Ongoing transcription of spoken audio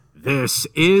This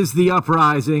is The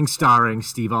Uprising, starring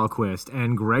Steve Alquist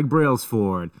and Greg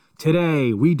Brailsford.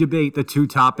 Today, we debate the two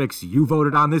topics you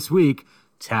voted on this week,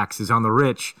 taxes on the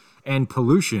rich and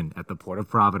pollution at the Port of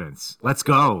Providence. Let's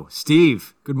go.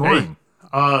 Steve, good morning.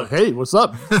 Hey, what's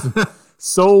up?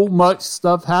 So much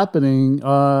stuff happening.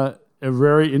 A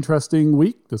very interesting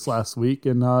week this last week,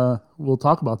 and we'll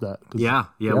talk about that. Yeah,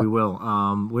 we will.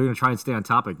 We're going to try and stay on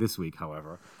topic this week,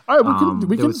 however. All right,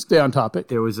 we can stay on topic.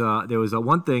 There was a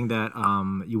one thing that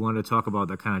you wanted to talk about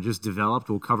that kind of just developed.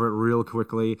 We'll cover it real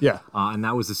quickly. Yeah. And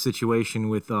that was the situation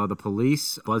with the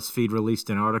police. BuzzFeed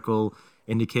released an article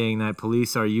indicating that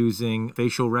police are using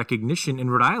facial recognition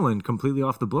in Rhode Island completely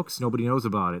off the books. Nobody knows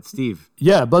about it. Steve.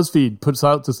 Yeah, BuzzFeed puts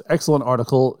out this excellent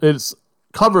article. It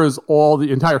covers the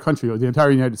entire country, or the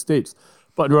entire United States.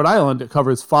 But in Rhode Island, it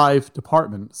covers 5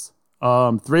 departments,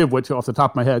 3 of which are off the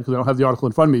top of my head because I don't have the article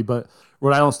in front of me, but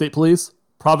Rhode Island State Police,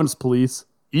 Providence Police,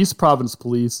 East Providence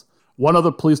Police, one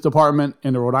other police department,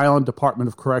 and the Rhode Island Department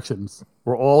of Corrections.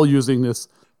 We're all using this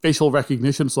facial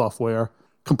recognition software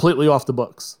completely off the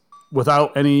books,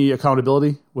 without any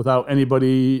accountability, without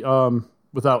anybody,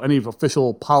 without any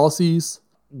official policies.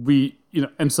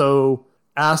 And so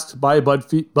asked by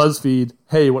BuzzFeed,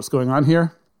 hey, what's going on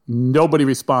here? Nobody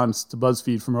responds to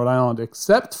BuzzFeed from Rhode Island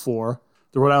except for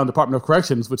the Rhode Island Department of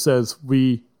Corrections, which says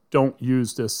we don't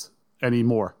use this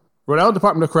anymore. Rhode Island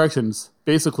Department of Corrections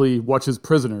basically watches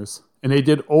prisoners, and they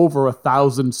did over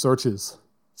 1,000 searches,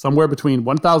 somewhere between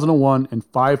 1,001 and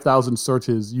 5,000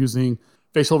 searches using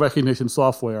facial recognition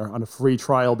software on a free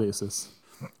trial basis.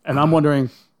 And I'm wondering,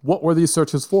 what were these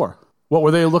searches for? What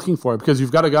were they looking for? Because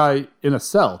you've got a guy in a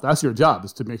cell. That's your job,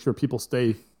 is to make sure people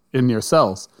stay in their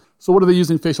cells. So what are they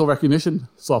using facial recognition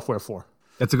software for?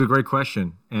 That's a great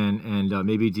question, and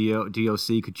maybe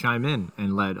DOC could chime in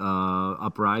and let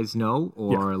Uprise know,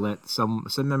 or let some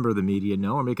member of the media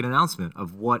know, or make an announcement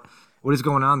of what is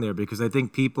going on there, because I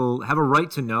think people have a right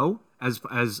to know. As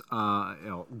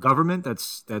government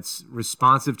that's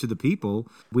responsive to the people,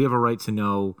 we have a right to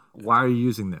know, why are you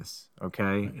using this?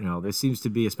 Okay, there seems to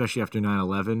be, especially after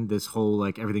 9/11, this whole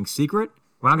everything's secret.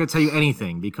 We're not going to tell you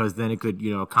anything because then it could,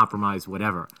 compromise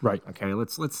whatever. Right. Okay,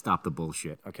 let's stop the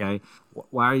bullshit, okay?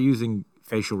 Why are you using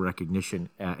facial recognition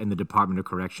in the Department of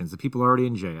Corrections? The people are already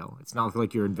in jail. It's not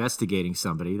like you're investigating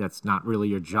somebody. That's not really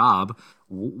your job.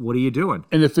 What are you doing?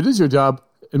 And if it is your job,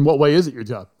 in what way is it your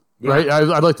job? Yeah. Right?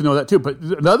 I'd like to know that too. But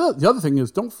the other thing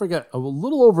is, don't forget, a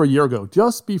little over a year ago,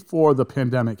 just before the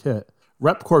pandemic hit,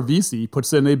 Rep. Corvisi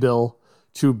puts in a bill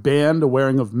to ban the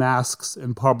wearing of masks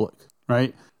in public,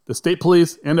 right? The state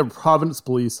police and the Providence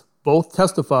police both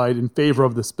testified in favor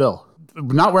of this bill.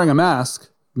 Not wearing a mask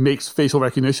makes facial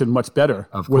recognition much better.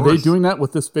 Of course. Were they doing that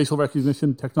with this facial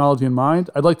recognition technology in mind?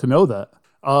 I'd like to know that.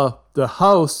 The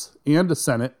House and the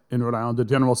Senate in Rhode Island, the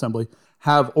General Assembly,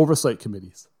 have oversight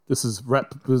committees. This is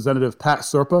Representative Pat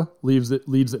Serpa leads it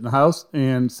in the House,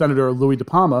 and Senator Louis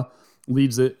DePalma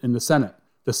leads it in the Senate.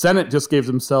 The Senate just gave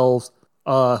themselves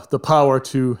the power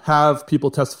to have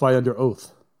people testify under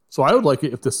oath. So I would like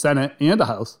it if the Senate and the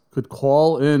House could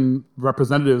call in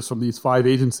representatives from these 5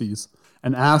 agencies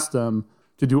and ask them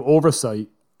to do oversight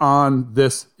on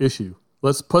this issue.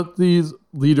 Let's put these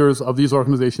leaders of these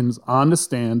organizations on the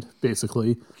stand,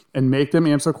 basically, and make them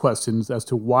answer questions as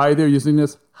to why they're using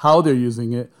this, how they're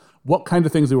using it, what kind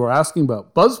of things they were asking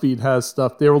about. BuzzFeed has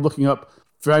stuff. They were looking up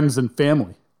friends and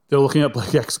family. They're looking up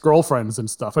ex-girlfriends and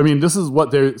stuff. I mean, this is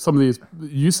what some of these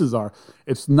uses are.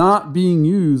 It's not being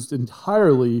used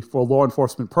entirely for law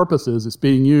enforcement purposes. It's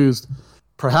being used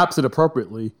perhaps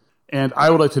inappropriately. And I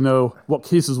would like to know what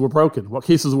cases were broken, what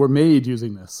cases were made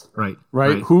using this. Right.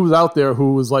 Who's out there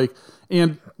who was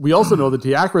and we also know that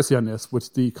the accuracy on this,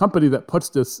 which the company that puts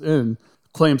this in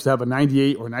claims to have a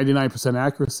 98 or 99%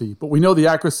 accuracy, but we know the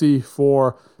accuracy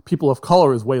for people of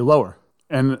color is way lower.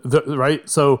 And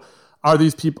so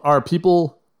are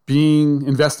people being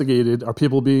investigated? Are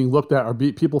people being looked at? Are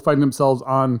people finding themselves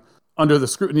under the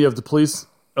scrutiny of the police,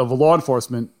 of law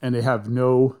enforcement, and they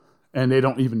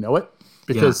don't even know it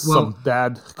because some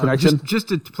bad connection? Just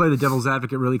to play the devil's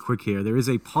advocate really quick here, there is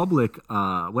a public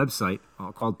website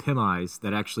called PimEyes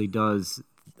that actually does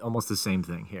almost the same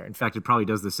thing here. In fact, it probably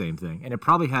does the same thing. And it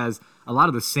probably has a lot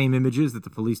of the same images that the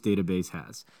police database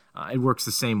has. It works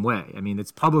the same way. I mean,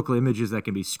 it's public images that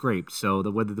can be scraped. So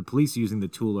whether the police are using the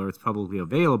tool or it's publicly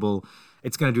available,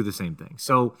 it's going to do the same thing.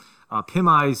 So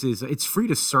PimEyes it's free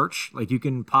to search. Like you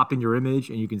can pop in your image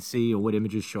and you can see what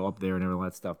images show up there and all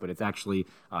that stuff. But it's actually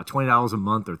 $20 a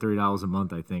month or $30 a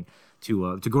month, I think,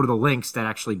 to go to the links that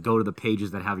actually go to the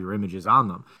pages that have your images on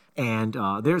them. And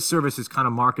their service is kind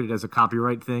of marketed as a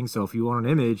copyright thing. So if you own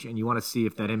an image and you want to see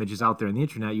if that image is out there on the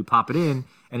internet, you pop it in,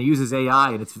 and it uses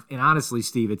AI. And honestly,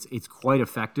 Steve, it's quite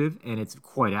effective and it's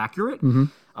quite accurate. Mm-hmm.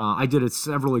 I did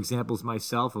several examples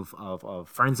myself of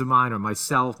friends of mine or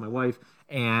myself, my wife,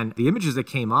 and the images that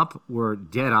came up were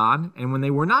dead on. And when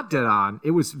they were not dead on,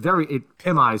 it was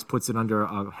PimEyes puts it under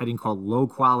a heading called low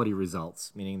quality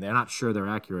results, meaning they're not sure they're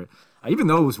accurate. Even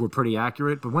those were pretty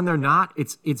accurate, but when they're not,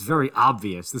 it's very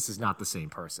obvious this is not the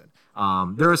same person.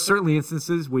 There are certainly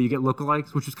instances where you get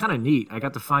lookalikes, which is kind of neat. I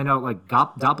got to find out like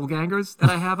doppelgangers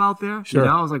that I have out there. Sure.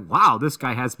 I was like, wow, this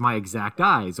guy has my exact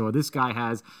eyes, or this guy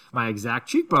has my exact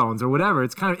cheekbones, or whatever.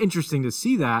 It's kind of interesting to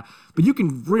see that, but you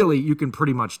can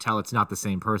pretty much tell it's not the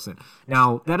same person.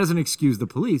 Now, that doesn't excuse the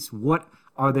police. What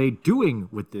are they doing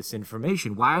with this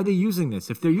information? Why are they using this?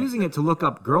 If they're using it to look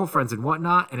up girlfriends and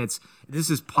whatnot, and this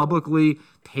is publicly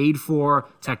paid for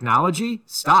technology,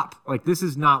 stop. Like, this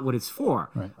is not what it's for.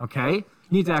 Right. Okay?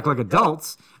 You need to act like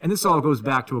adults, and this all goes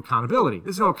back to accountability.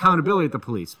 There's no accountability at the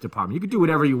police department. You can do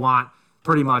whatever you want,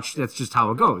 pretty much. That's just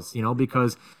how it goes,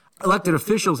 because elected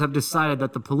officials have decided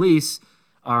that the police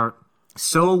are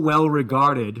so well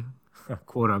regarded,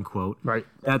 quote unquote, right,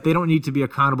 that they don't need to be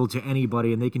accountable to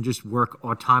anybody and they can just work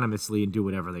autonomously and do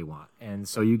whatever they want. And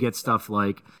so you get stuff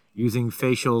like using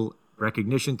facial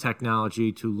recognition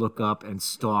technology to look up and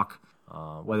stalk,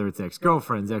 whether it's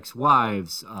ex-girlfriends,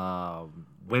 ex-wives,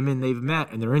 women they've met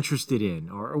and they're interested in,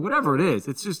 or whatever it is.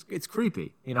 It's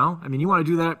creepy, I mean, you want to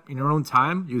do that in your own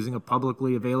time using a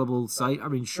publicly available site? I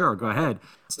mean, sure, go ahead.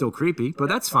 It's still creepy, but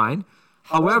that's fine.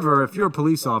 However, if you're a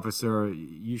police officer,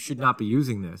 you should not be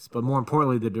using this. But more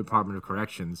importantly, the Department of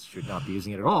Corrections should not be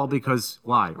using it at all, because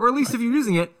why? Or at least if you're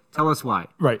using it, tell us why.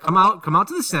 Right. Come out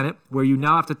to the Senate, where you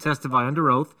now have to testify under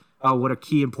oath. What a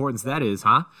key importance that is,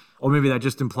 huh? Or maybe that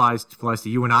just applies to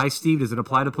you and I, Steve. Does it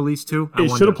apply to police too? It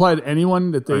should apply to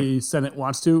anyone that the Senate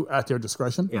wants to at their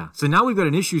discretion. Yeah. So now we've got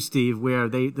an issue, Steve, where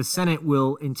the Senate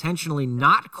will intentionally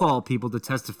not call people to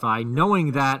testify,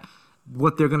 knowing that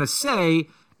what they're going to say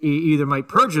either might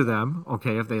perjure them,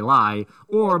 okay, if they lie,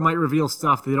 or might reveal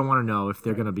stuff they don't want to know if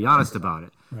they're going to be honest about it.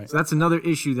 Right. So that's another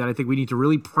issue that I think we need to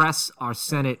really press our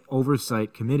Senate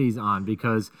oversight committees on,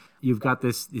 because you've got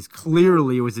this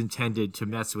clearly was intended to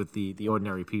mess with the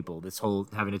ordinary people. This whole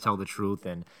having to tell the truth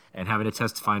and having to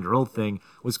testify under oath thing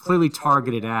was clearly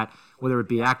targeted at whether it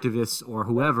be activists or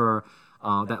whoever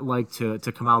that like to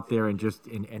come out there and just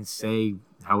and say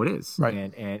how it is. Right.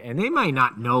 And they might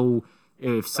not know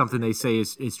if something they say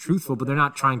is truthful, but they're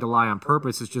not trying to lie on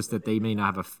purpose. It's just that they may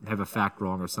not have a fact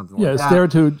wrong or something like that. Yeah, it's there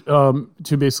to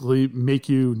basically make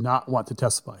you not want to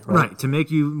testify. Right, to make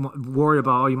you worry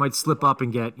about, you might slip up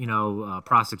and get,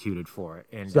 prosecuted for it.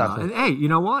 And, exactly. And hey, you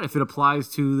know what? If it applies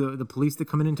to the police that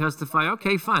come in and testify,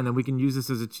 okay, fine. Then we can use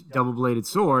this as a double-bladed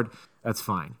sword. That's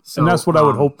fine. So, and that's what I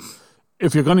would hope.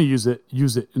 If you're going to use it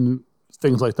in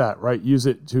things like that, right? Use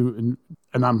it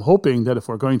and I'm hoping that if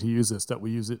we're going to use this, that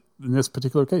we use it in this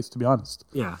particular case, to be honest.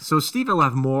 Yeah. So Steve will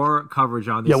have more coverage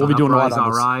on this. Yeah, we'll be doing a lot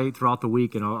on this throughout the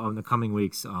week and on the coming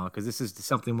weeks, because this is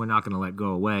something we're not going to let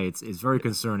go away. It's very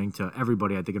concerning to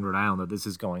everybody, I think, in Rhode Island that this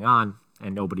is going on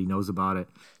and nobody knows about it.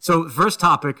 So first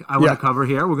topic I want to cover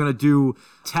here, we're going to do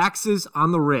taxes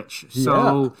on the rich.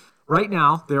 So right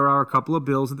now, there are a couple of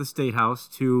bills at the State House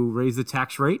to raise the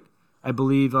tax rate. I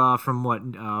believe from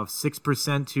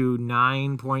 6% to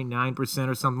 9.9%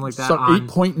 or something like that. So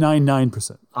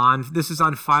 8.99%. This is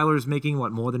on filers making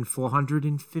more than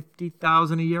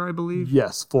 $450,000 a year, I believe.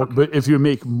 Yes, but if you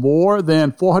make more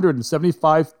than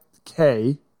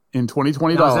 $475K in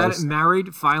 2020 now, is that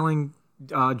married filing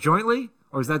jointly,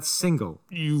 or is that single?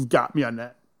 You've got me on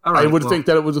that. All right, I would think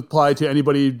that it would apply to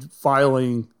anybody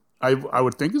filing. I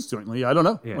would think it's jointly. I don't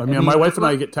know. Yeah. I mean, my wife and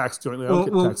I get taxed jointly. I don't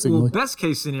get taxed singly. Best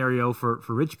case scenario for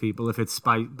rich people, if it's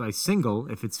by single,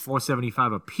 if it's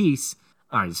 $475 a piece,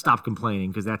 all right, stop complaining,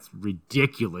 because that's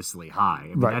ridiculously high.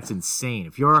 I mean, that's insane.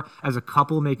 If you're, as a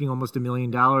couple, making almost $1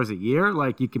 million a year,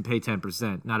 you can pay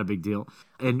 10%, not a big deal.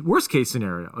 And worst case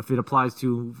scenario, if it applies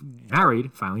to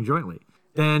married filing jointly,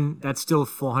 then that's still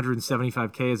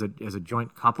 $475K as a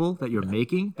joint couple that you're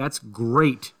making. That's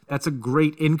great. That's a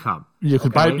great income. You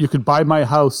could buy my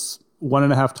house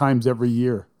 1.5 times every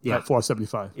year at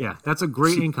 $475. Yeah, that's a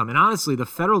great income. And honestly, the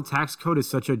federal tax code is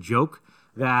such a joke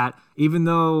that even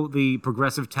though the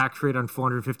progressive tax rate on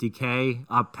 $450K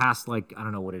up past, I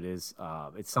don't know what it is,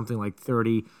 it's something like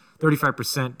 30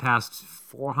 35% past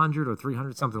 400 or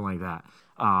 300, something like that.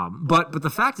 But the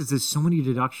fact is there's so many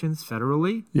deductions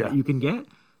federally that you can get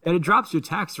that it drops your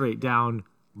tax rate down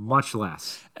much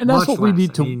less. And that's what we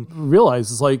need to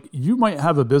realize is like you might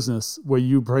have a business where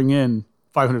you bring in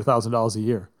 $500,000 a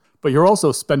year, but you're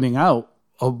also spending out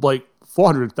of like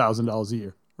 $400,000 a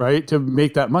year, right? To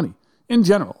make that money in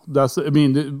general.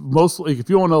 Mostly if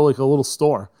you own like a little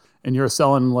store and you're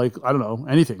selling like, I don't know,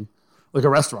 anything like a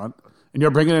restaurant and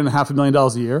you're bringing in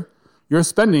 $500,000 a year, you're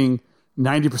spending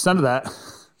 90% of that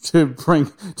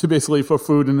to basically for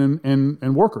food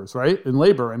and workers, right? And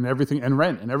labor and everything and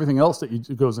rent and everything else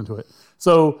that goes into it.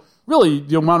 So really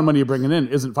the amount of money you're bringing in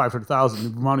isn't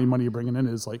 500,000. The amount of money you're bringing in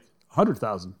is like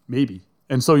 100,000 maybe.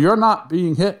 And so you're not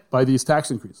being hit by these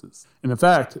tax increases. And in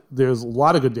fact, there's a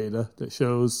lot of good data that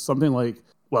shows something like,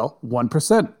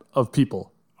 1% of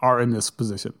people are in this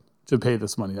position to pay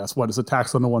this money. That's what is a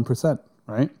tax on the 1%,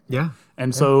 right? Yeah.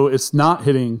 And so it's not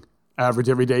hitting average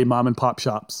everyday mom and pop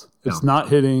shops. It's not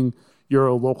hitting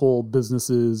your local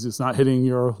businesses. It's not hitting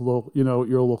your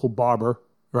local barber,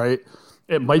 right?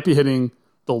 It might be hitting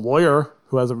the lawyer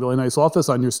who has a really nice office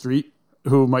on your street,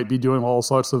 who might be doing all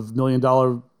sorts of $1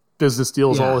 million business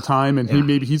deals all the time, and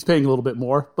he's paying a little bit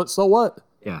more. But so what?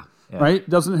 Yeah. Right?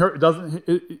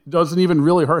 It doesn't even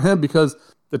really hurt him because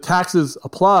the taxes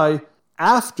apply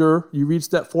after you reach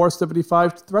that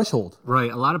 475 threshold.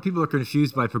 Right. A lot of people are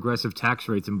confused by progressive tax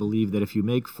rates and believe that if you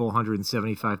make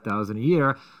 $475,000 a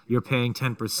year, you're paying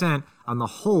 10% on the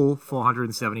whole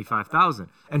 $475,000.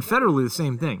 And federally, the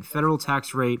same thing. Federal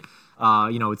tax rate,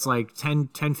 it's like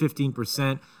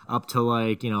 15% up to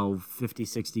like, 50,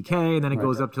 60K, and then it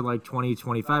goes up to like 20,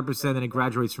 25%, then it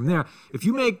graduates from there. If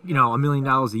you make, $1 million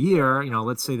a year,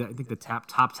 let's say that I think the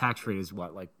top tax rate is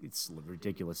what? Like, it's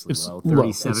ridiculously low,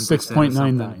 37%. It's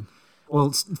 6.99. Well,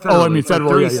 it's federally,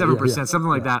 federal, 37%, something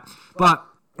like that. But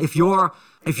if you're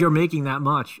making that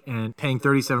much and paying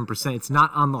 37%, it's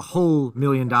not on the whole $1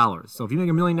 million. So if you make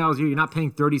 $1 million a year, you're not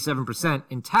paying 37%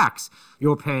 in tax.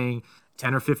 You're paying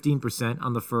 10 or 15%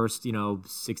 on the first, 60,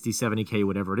 70K,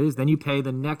 whatever it is. Then you pay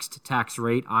the next tax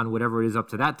rate on whatever it is up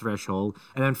to that threshold.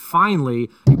 And then finally,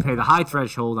 you pay the high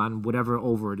threshold on whatever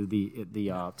over the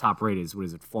top rate is. What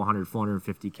is it, 400,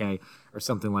 450K or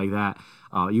something like that.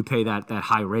 You pay that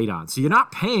high rate on. So you're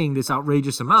not paying this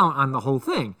outrageous amount on the whole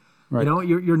thing. Right.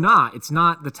 You're not. It's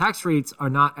not. The tax rates are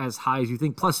not as high as you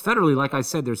think. Plus, federally, like I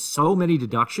said, there's so many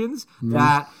deductions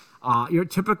that your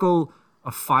typical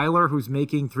a filer who's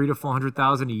making $300,000 to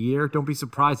 $400,000 a year, don't be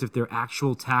surprised if their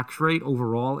actual tax rate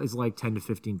overall is like 10 to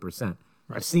 15%. Right.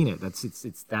 I've seen it.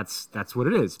 That's what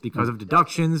it is because of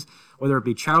deductions, whether it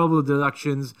be charitable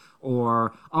deductions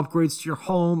or upgrades to your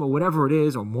home or whatever it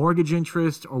is, or mortgage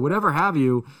interest or whatever have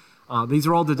you. These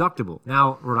are all deductible.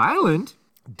 Now, Rhode Island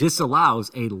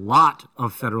disallows a lot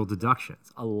of federal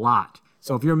deductions, a lot.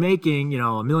 So if you're making,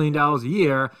 $1 million a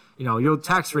year, your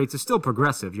tax rates are still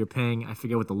progressive. You're paying, I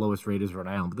forget what the lowest rate is in Rhode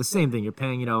Island, but the same thing. You're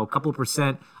paying, a couple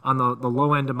percent on the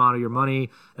low end amount of your money.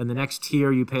 And the next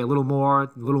tier, you pay a little more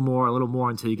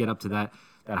until you get up to that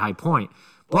high point.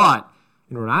 But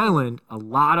in Rhode Island, a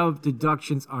lot of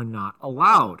deductions are not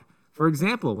allowed. For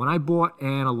example, when I bought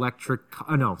when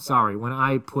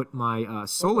I put my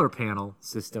solar panel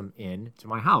system in to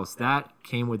my house, that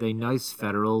came with a nice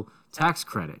federal tax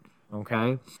credit.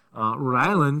 Okay, Rhode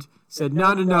Island said,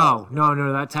 no,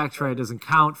 that tax credit doesn't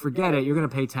count. Forget it. You're going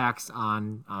to pay tax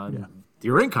on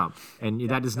your income, and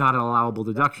that is not an allowable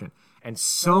deduction. And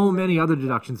so many other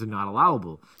deductions are not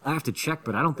allowable. I have to check,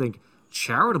 but I don't think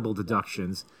charitable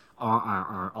deductions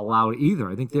are allowed either.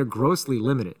 I think they're grossly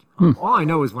limited. All I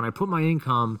know is when I put my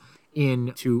income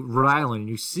into Rhode Island and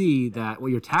you see that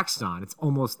what you're taxed on, it's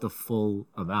almost the full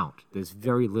amount. There's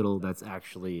very little that's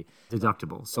actually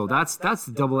deductible. So that's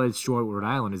the double-edged sword with Rhode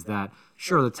Island is that,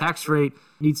 sure, the tax rate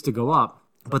needs to go up,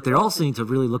 but they also need to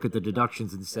really look at the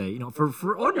deductions and say,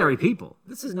 for ordinary people,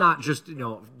 this is not just,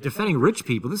 defending rich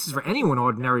people. This is for anyone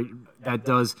ordinary that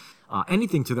does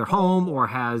anything to their home or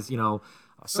has,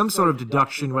 some sort of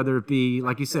deduction, whether it be,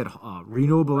 like you said,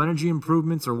 renewable energy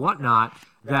improvements or whatnot,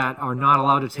 that are not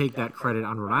allowed to take that credit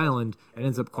on Rhode Island and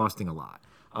ends up costing a lot.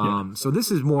 So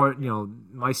this is more,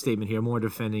 my statement here, more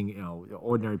defending,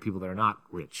 ordinary people that are not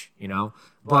rich,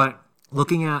 But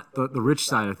looking at the rich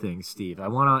side of things, Steve, I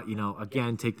want to,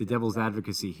 again, take the devil's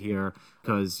advocacy here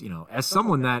because, as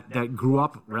someone that grew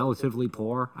up relatively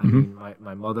poor, I mean,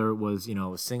 my mother was,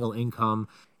 a single income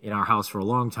in our house for a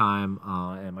long time,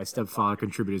 and my stepfather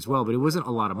contributed as well, but it wasn't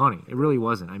a lot of money. It really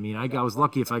wasn't. I mean, I was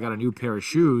lucky if I got a new pair of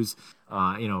shoes,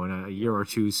 in a year or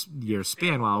 2 year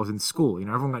span while I was in school.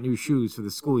 Everyone got new shoes for the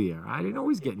school year. I didn't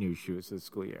always get new shoes for the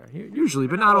school year, usually,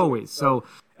 but not always. So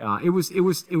it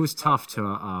was tough to,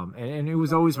 and it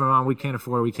was always my mom, we can't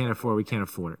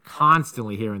afford it.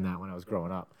 Constantly hearing that when I was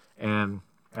growing up. And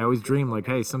I always dreamed like,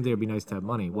 hey, someday it'd be nice to have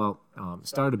money. Well,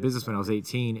 started a business when I was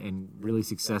 18 and really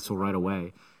successful right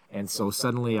away. And so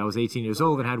suddenly I was 18 years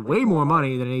old and had way more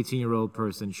money than an 18-year-old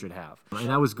person should have. And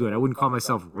that was good. I wouldn't call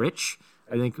myself rich.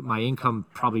 I think my income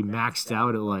probably maxed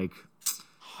out at like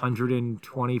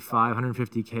 125,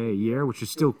 150K a year, which is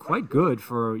still quite good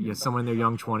for someone in their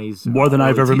young 20s. More than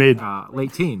I've ever made.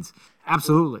 Late teens.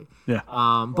 Absolutely. Yeah.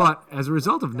 But as a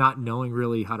result of not knowing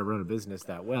really how to run a business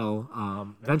that well,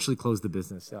 eventually closed the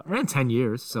business. I ran 10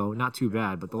 years, so not too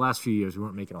bad. But the last few years, we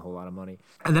weren't making a whole lot of money.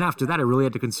 And then after that, I really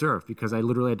had to conserve because I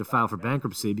literally had to file for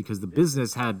bankruptcy because the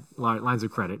business had lines of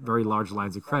credit, very large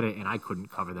lines of credit, and I couldn't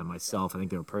cover them myself. I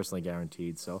think they were personally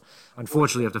guaranteed. So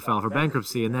unfortunately, you have to file for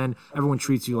bankruptcy. And then everyone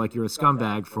treats you like you're a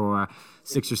scumbag for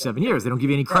 6 or 7 years. They don't give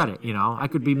you any credit. I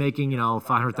could be making,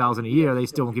 $500,000 a year. They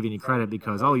still won't give you any credit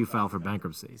because, you filed for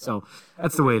bankruptcy. So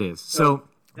that's the way it is. So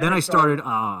then I started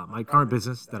my current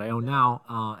business that I own now,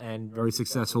 and very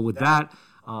successful with that,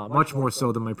 much more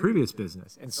so than my previous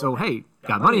business. And so, hey,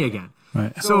 got money again.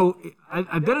 Right. So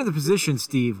I've been in the position,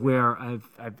 Steve, where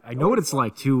I know what it's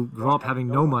like to grow up having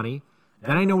no money.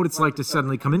 Then I know what it's like to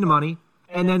suddenly come into money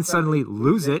and then suddenly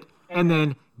lose it and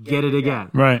then get it again.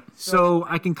 Right. So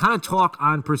I can kind of talk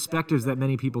on perspectives that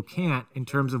many people can't in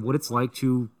terms of what it's like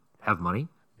to have money.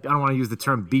 I don't want to use the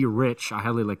term be rich. I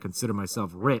highly consider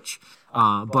myself rich.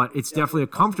 But it's definitely a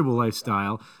comfortable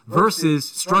lifestyle versus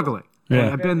struggling.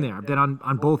 Yeah. I've been there. I've been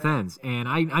on both ends. And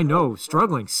I know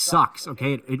struggling sucks,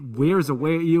 okay? It wears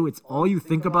away at you. It's all you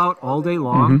think about all day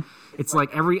long. Mm-hmm. It's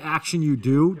like every action you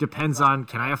do depends on,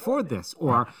 can I afford this?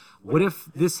 Or what if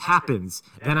this happens?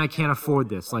 Then I can't afford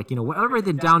this.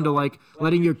 Everything down to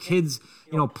letting your kids,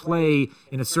 play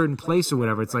in a certain place or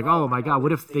whatever. It's like, oh my God,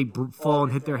 what if they fall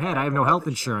and hit their head? I have no health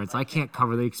insurance. I can't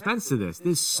cover the expense of this.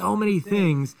 There's so many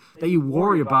things that you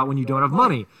worry about when you don't have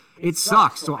money. It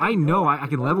sucks. So I know I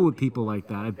can level with people like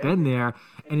that. I've been there,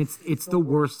 and it's the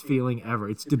worst feeling ever.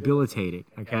 It's debilitating,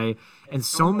 okay? And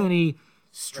so many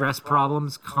stress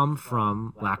problems come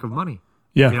from lack of money.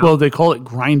 Yeah, well, they call it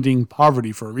grinding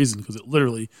poverty for a reason because it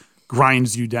literally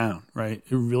grinds you down, right?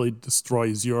 It really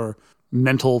destroys your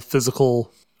mental,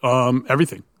 physical,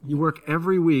 everything. You work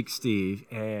every week, Steve,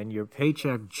 and your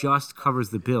paycheck just covers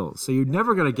the bills. So you're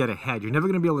never going to get ahead. You're never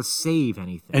going to be able to save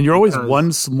anything. And you're always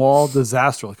one small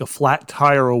disaster, like a flat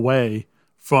tire away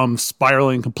from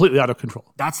spiraling completely out of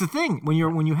control. That's the thing. When you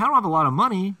don't have a lot of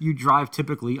money, you drive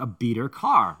typically a beater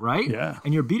car, right? Yeah.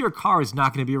 And your beater car is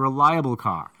not going to be a reliable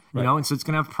car. Right. And so it's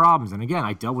going to have problems. And again,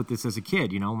 I dealt with this as a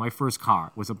kid. My first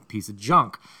car was a piece of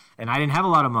junk. And I didn't have a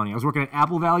lot of money. I was working at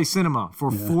Apple Valley Cinema for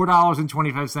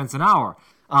 $4.25 an hour.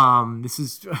 This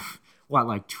is, what,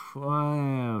 like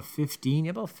 15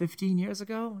 years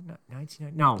ago?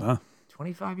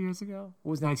 25 years ago? What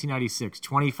was 1996?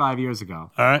 25 years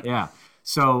ago. All right. Yeah.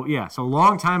 So a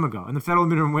long time ago. And the federal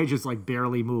minimum wage is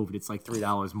barely moved. It's like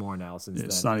 $3 more now since then.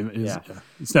 It's not even,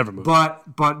 it's never moved.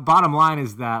 But bottom line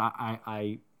is that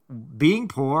I being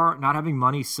poor, not having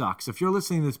money sucks. If you're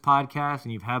listening to this podcast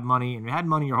and you've had money and you had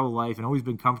money your whole life and always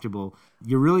been comfortable,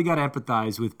 you really got to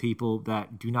empathize with people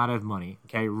that do not have money.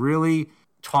 Okay, really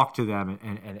talk to them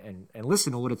and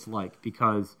listen to what it's like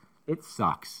because it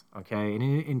sucks. Okay, and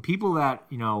in people that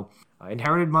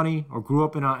inherited money or grew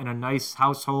up in a nice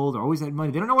household or always had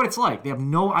money, they don't know what it's like. They have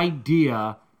no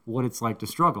idea what it's like to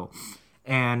struggle,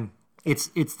 and it's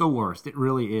the worst. It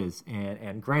really is.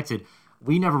 And granted,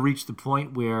 we never reached the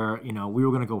point where, we were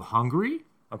going to go hungry.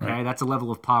 Okay, right. That's a level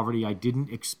of poverty I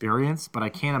didn't experience, but I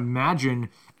can't imagine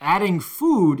adding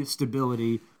food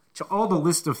stability to all the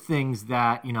list of things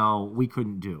that, we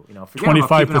couldn't do.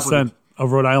 25%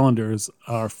 of Rhode Islanders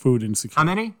are food insecure. How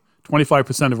many?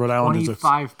 25% of Rhode Islanders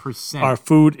 25% are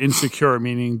food insecure,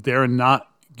 meaning they're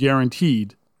not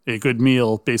guaranteed a good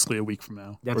meal basically a week from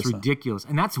now. That's ridiculous.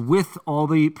 And that's with all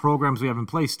the programs we have in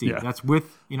place, Steve. Yeah. That's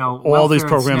with, all these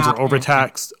programs are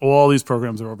overtaxed. All these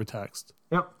programs are overtaxed.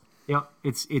 Yep.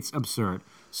 It's absurd.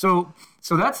 So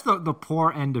that's the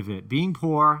poor end of it. Being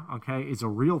poor, okay, is a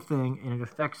real thing, and it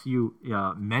affects you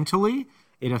mentally.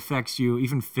 It affects you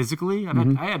even physically.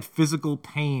 I had physical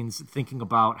pains thinking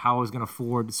about how I was going to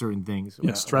afford certain things.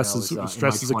 Yeah, stress is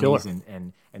a killer.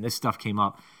 And this stuff came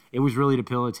up. It was really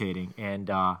debilitating, and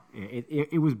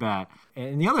it was bad.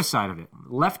 And the other side of it,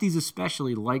 lefties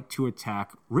especially like to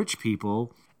attack rich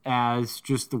people as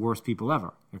just the worst people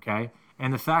ever, okay?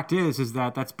 And the fact is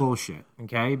that that's bullshit,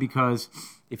 okay? Because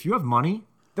if you have money,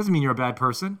 doesn't mean you're a bad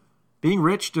person. Being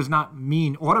rich does not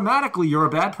mean automatically you're a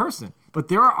bad person. But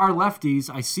there are lefties,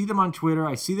 I see them on Twitter,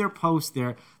 I see their posts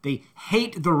there, they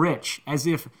hate the rich as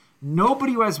if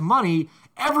nobody who has money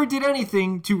ever did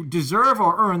anything to deserve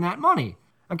or earn that money.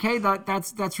 Okay,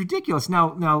 that's ridiculous.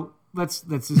 Now let's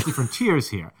just different tiers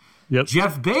here. Yep.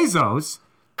 Jeff Bezos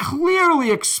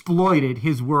clearly exploited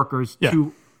his workers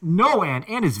to no end,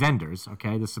 and his vendors,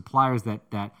 okay, the suppliers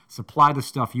that supply the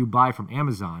stuff you buy from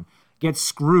Amazon, get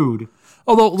screwed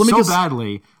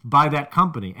badly by that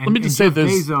company. And, let me just say Jeff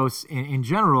this. Bezos, in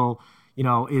general,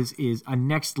 is a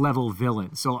next level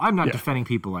villain. So I'm not defending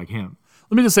people like him.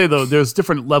 Let me just say, though, there's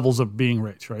different levels of being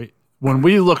rich, right? When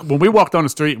we walk down the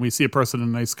street and we see a person in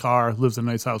a nice car, lives in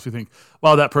a nice house, we think,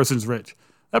 wow, that person's rich.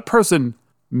 That person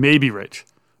may be rich,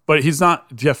 but he's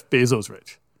not Jeff Bezos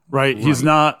rich, right? He's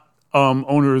not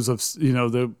owners of,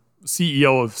 the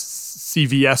CEO of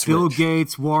CVS Bill rich.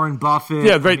 Gates, Warren Buffett.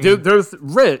 Yeah, right. There's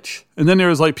rich, and then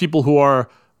there's like people who are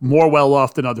more well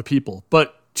off than other people.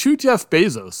 But to Jeff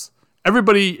Bezos,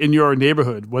 everybody in your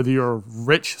neighborhood, whether you're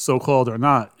rich, so-called, or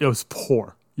not, is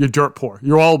poor. You're dirt poor.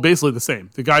 You're all basically the same.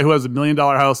 The guy who has $1 million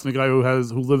house and the guy who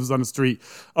lives on the street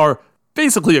are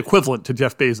basically equivalent to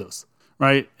Jeff Bezos,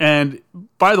 right? And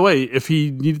by the way, if he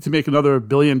needed to make another $1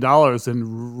 billion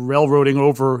and railroading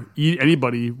over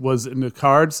anybody was in the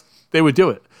cards, they would do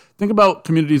it. Think about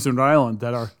communities in Rhode Island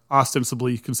that are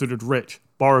ostensibly considered rich.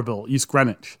 Barberville, East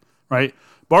Greenwich, right?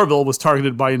 Barberville was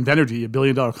targeted by Invenergy, $1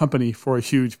 billion company, for a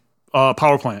huge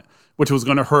power plant, which was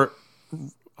going to hurt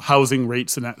housing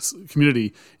rates in that community.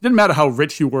 It didn't matter how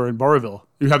rich you were in Barberville.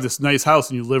 You have this nice house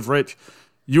and you live rich.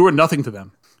 You were nothing to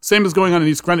them. Same as going on in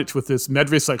East Greenwich with this med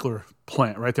recycler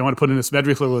plant, right? They want to put in this med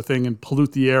recycler thing and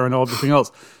pollute the air and everything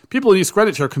else. People in East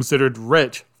Greenwich are considered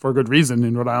rich for a good reason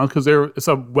in Rhode Island because it's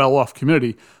a well-off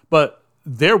community. But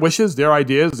their wishes, their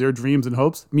ideas, their dreams and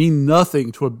hopes mean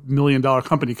nothing to $1 million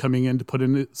company coming in to put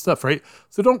in stuff, right?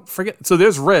 So don't forget. So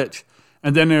there's rich,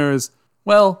 and then there's,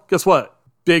 well, guess what?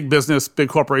 Big business, big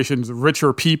corporations,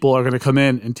 richer people are going to come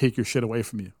in and take your shit away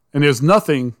from you. And there's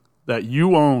nothing that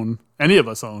you own, any of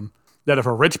us own, that if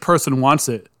a rich person wants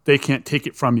it, they can't take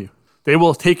it from you. They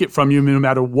will take it from you no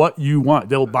matter what you want.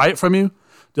 They'll buy it from you.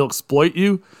 They'll exploit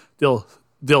you. They'll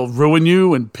ruin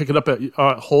you and pick it up at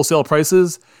wholesale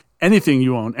prices. Anything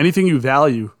you own, anything you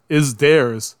value is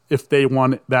theirs if they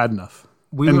want it bad enough.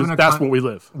 That's what we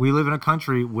live. We live in a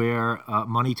country where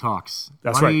money talks.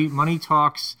 That's right. Money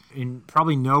talks in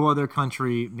probably no other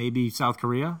country, maybe South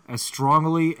Korea, as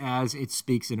strongly as it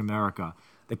speaks in America.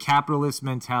 The capitalist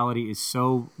mentality is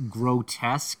so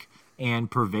grotesque and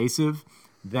pervasive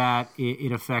that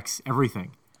it affects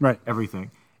everything. Right.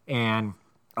 Everything. And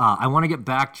I want to get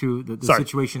back to the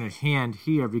situation at hand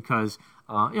here because,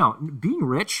 being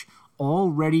rich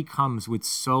already comes with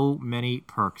so many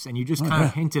perks. And you just kind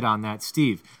of hinted on that,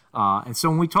 Steve. And so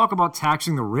when we talk about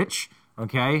taxing the rich,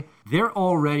 okay, they're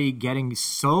already getting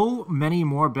so many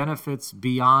more benefits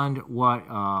beyond what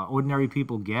ordinary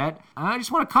people get. And I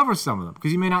just want to cover some of them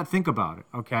because you may not think about it,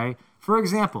 okay? For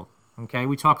example, okay,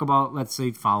 we talk about, let's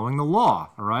say, following the law,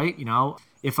 all right?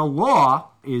 If a law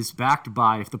is backed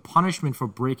by, if the punishment for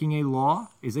breaking a law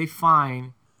is a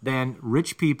fine, then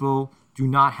rich people do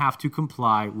not have to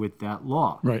comply with that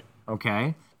law. Right.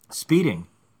 Okay? Speeding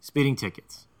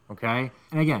tickets, okay?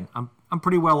 And again, I'm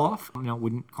pretty well off.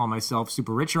 Wouldn't call myself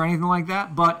super rich or anything like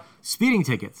that, but speeding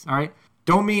tickets, all right,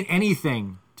 don't mean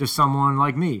anything to someone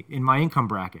like me in my income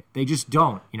bracket. They just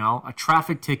don't, A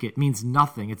traffic ticket means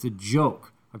nothing. It's a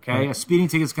joke, okay? Right. A speeding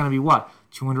ticket's going to be what?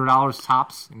 $200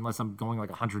 tops, unless I'm going like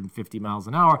 150 miles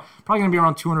an hour. Probably going to be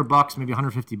around $200, maybe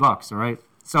 $150, all right?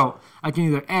 So I can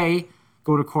either A,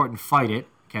 go to court and fight it,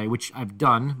 okay, which I've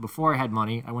done. Before I had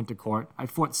money, I went to court. I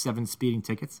fought 7 speeding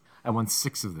tickets. I won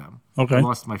 6 of them. Okay. I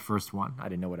lost my first one. I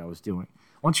didn't know what I was doing.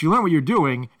 Once you learn what you're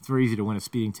doing, it's very easy to win a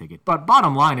speeding ticket. But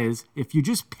bottom line is, if you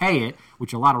just pay it,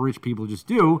 which a lot of rich people just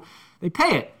do, they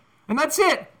pay it. And that's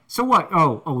it. So what?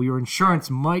 Oh, your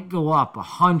insurance might go up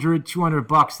 $100,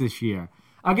 $200 this year.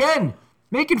 Again,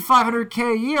 making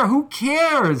 $500K a year, who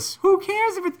cares? Who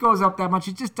cares if it goes up that much?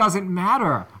 It just doesn't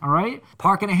matter, all right?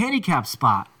 Park in a handicap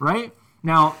spot, right?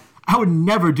 Now, I would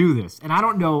never do this, and I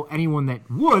don't know anyone that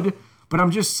would, but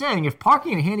I'm just saying, if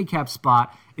parking in a handicap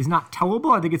spot is not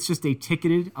towable, I think it's just a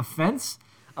ticketed offense,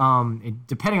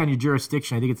 depending on your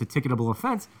jurisdiction, I think it's a ticketable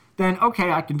offense, then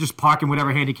okay, I can just park in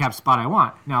whatever handicap spot I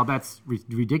want. Now that's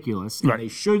ridiculous, and Right. they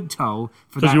should tow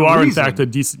for that Because you are, reason. in fact, a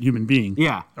decent human being.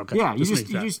 Yeah. Okay. Yeah.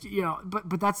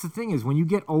 But that's the thing is when you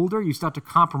get older, you start to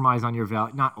compromise on your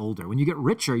value. Not older. When you get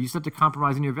richer, you start to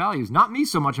compromise on your values. Not me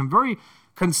so much. I'm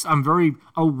very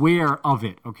aware of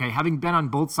it. Okay. Having been on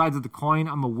both sides of the coin,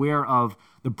 I'm aware of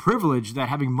the privilege that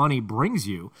having money brings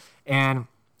you. And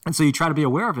so you try to be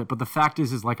aware of it. But the fact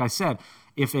is like I said,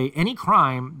 if any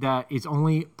crime that is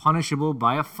only punishable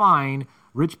by a fine,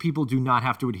 rich people do not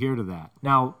have to adhere to that.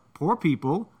 Now, poor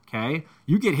people, okay,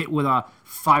 you get hit with a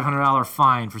 $500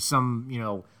 fine for some,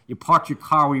 you parked your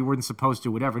car where you weren't supposed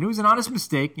to, whatever. And it was an honest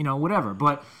mistake, whatever.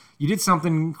 But you did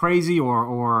something crazy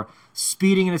or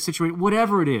speeding in a situation,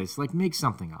 whatever it is, like make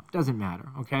something up. Doesn't matter,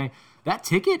 okay? That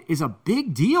ticket is a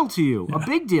big deal to you, a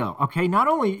big deal, okay? Not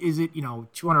only is it,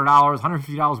 $200,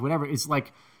 $150, whatever, it's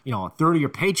like, a third of your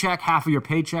paycheck, half of your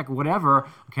paycheck, whatever,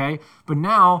 okay? But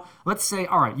now, let's say,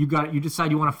 all right, you decide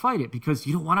you want to fight it because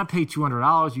you don't want to pay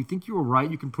 $200. You think you were right.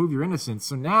 You can prove your innocence.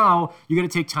 So now you got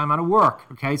to take time out of work,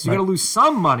 okay? So you got to lose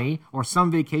some money or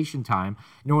some vacation time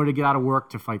in order to get out of work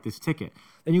to fight this ticket.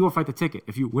 Then you go fight the ticket.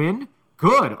 If you win,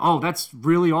 good. Oh, that's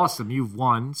really awesome. You've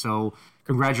won, so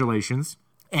congratulations.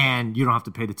 And you don't have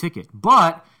to pay the ticket.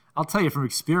 But I'll tell you from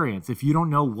experience, if you don't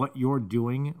know what you're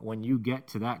doing when you get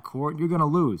to that court, you're going to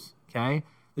lose, okay?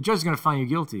 The judge is going to find you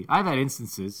guilty. I've had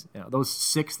instances, those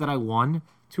 6 that I won,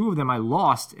 2 of them I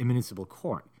lost in municipal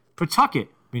court, Pawtucket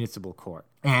Municipal Court,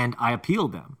 and I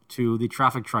appealed them to the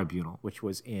traffic tribunal, which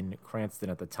was in Cranston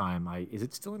at the time. Is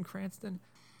it still in Cranston?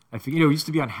 I think, it used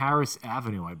to be on Harris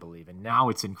Avenue, I believe, and now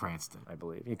it's in Cranston, I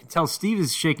believe. You can tell Steve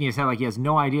is shaking his head like he has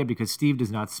no idea because Steve does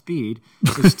not speed.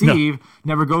 So Steve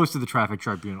never goes to the traffic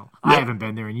tribunal. I haven't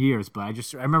been there in years, but I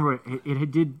remember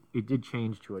it did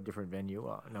change to a different venue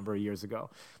a number of years ago.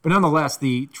 But nonetheless,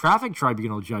 the traffic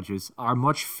tribunal judges are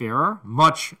much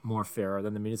more fairer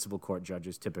than the municipal court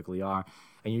judges typically are.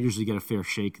 And you usually get a fair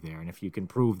shake there. And if you can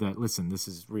prove that, listen, this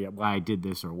is why I did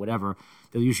this or whatever,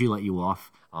 they'll usually let you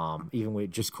off, even with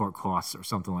just court costs or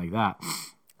something like that.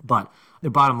 But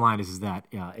the bottom line is that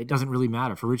it doesn't really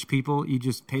matter. For rich people, you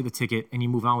just pay the ticket and you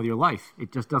move on with your life.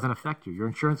 It just doesn't affect you. Your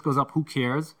insurance goes up. Who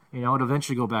cares? It'll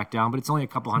eventually go back down, but it's only a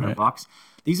couple $100.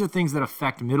 These are things that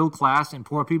affect middle class and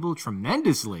poor people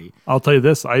tremendously. I'll tell you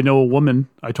this. I know a woman.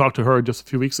 I talked to her just a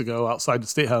few weeks ago outside the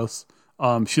State House.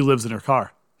 She lives in her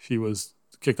car. She was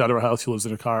kicked out of her house. She lives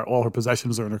in her car. All her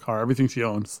possessions are in her car. Everything she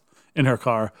owns in her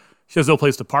car. She has no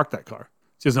place to park that car.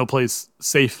 She has no place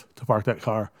safe to park that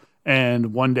car.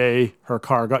 And one day her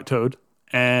car got towed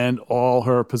and all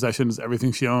her possessions,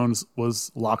 everything she owns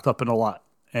was locked up in a lot.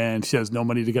 And she has no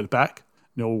money to get it back,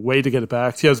 no way to get it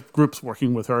back. She has groups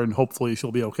working with her and hopefully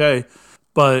she'll be okay.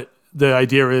 But the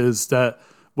idea is that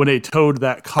when they towed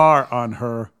that car on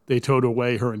her, they towed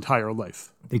away her entire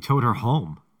life. They towed her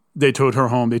home. They towed her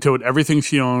home. They towed everything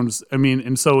she owns. I mean,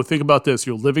 and so think about this.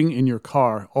 You're living in your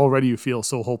car. Already you feel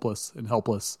so hopeless and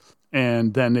helpless.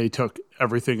 And then they took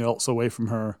everything else away from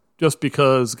her just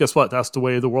because, guess what? That's the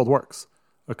way the world works.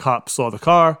 A cop saw the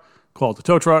car, called the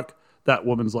tow truck. That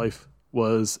woman's life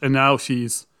was, and now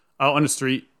she's out on the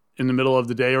street in the middle of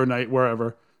the day or night,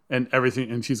 wherever, and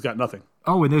everything, and she's got nothing.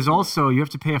 Oh, and there's also, you have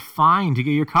to pay a fine to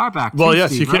get your car back. Well,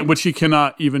 yes, Steve, she right? can, which she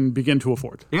cannot even begin to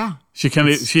afford. Yeah. She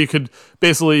could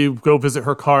basically go visit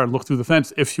her car and look through the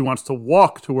fence if she wants to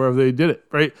walk to wherever they did it,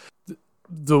 right?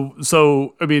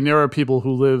 So, I mean, there are people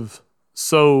who live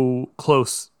so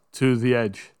close to the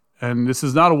edge. And this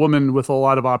is not a woman with a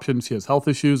lot of options. She has health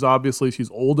issues, obviously.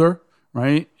 She's older,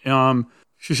 right?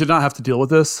 She should not have to deal with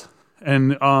this.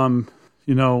 And,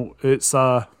 it's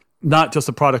not just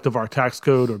a product of our tax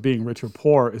code or being rich or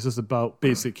poor. It's just about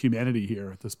basic humanity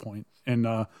here at this point. And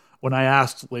when I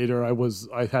asked later,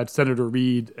 I had Senator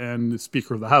Reid and the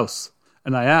Speaker of the House,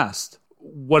 and I asked,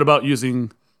 what about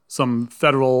using some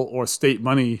federal or state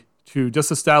money to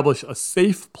just establish a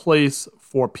safe place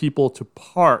for people to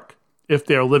park if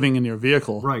they're living in your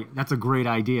vehicle? Right. That's a great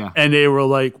idea. And they were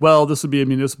like, well, this would be a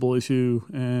municipal issue,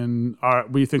 and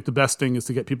we think the best thing is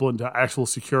to get people into actual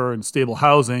secure and stable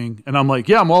housing. And I'm like,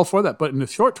 yeah, I'm all for that. But in the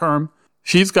short term,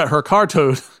 she's got her car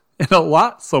towed in a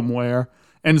lot somewhere.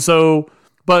 And so,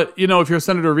 but, if you're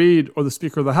Senator Reid or the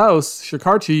Speaker of the House,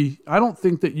 Shekarchi, I don't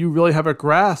think that you really have a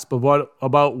grasp of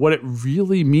about what it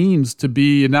really means to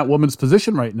be in that woman's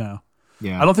position right now.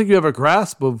 Yeah. I don't think you have a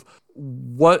grasp of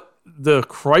what the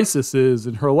crisis is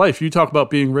in her life. You talk about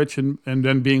being rich and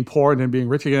then being poor and then being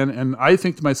rich again. And I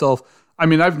think to myself, I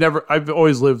mean, I've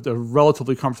always lived a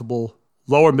relatively comfortable,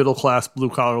 lower middle class, blue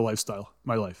collar lifestyle.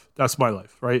 My life. That's my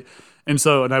life. Right. And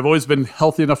I've always been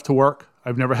healthy enough to work.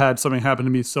 I've never had something happen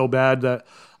to me so bad that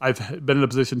I've been in a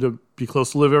position to be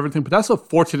close to live everything. But that's a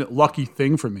fortunate, lucky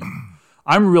thing for me.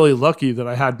 I'm really lucky that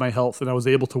I had my health and I was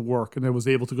able to work and I was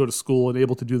able to go to school and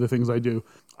able to do the things I do.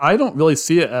 I don't really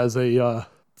see it as a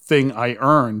thing I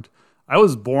earned. I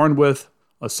was born with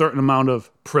a certain amount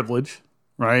of privilege,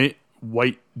 right?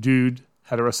 White dude,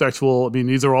 heterosexual. I mean,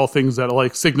 these are all things that are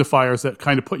like signifiers that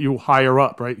kind of put you higher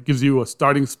up, right? It gives you a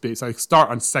starting space. I start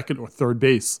on second or third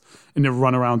base and then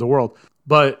run around the world.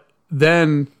 But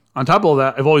then on top of all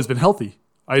that, I've always been healthy.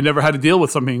 I never had to deal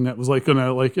with something that was like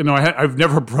gonna I've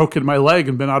never broken my leg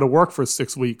and been out of work for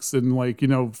 6 weeks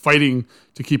and fighting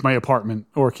to keep my apartment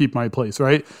or keep my place,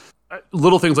 right?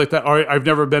 Little things like that. I've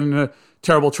never been in a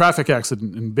terrible traffic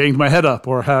accident and banged my head up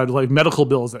or had like medical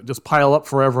bills that just pile up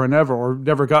forever and ever, or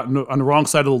never gotten on the wrong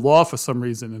side of the law for some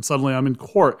reason and suddenly I'm in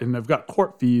court and I've got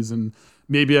court fees and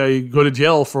maybe I go to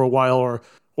jail for a while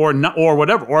or not, or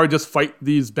whatever, or I just fight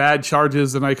these bad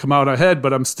charges and I come out ahead,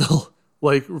 but I'm still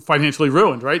like financially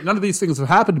ruined, right? None of these things have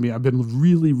happened to me. I've been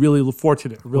really, really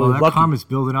fortunate, really lucky. That karma's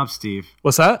building up, Steve.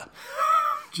 What's that?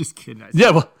 Just kidding.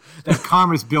 Well, that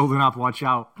karma's building up. Watch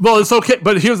out. Well, it's okay,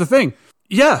 but here's the thing.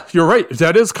 Yeah, you're right.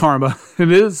 That is karma.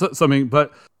 It is something,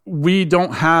 but we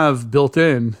don't have built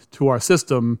in to our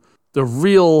system the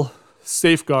real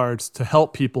safeguards to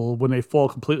help people when they fall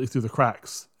completely through the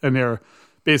cracks. And they're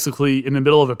basically in the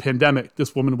middle of a pandemic.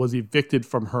 This woman was evicted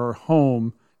from her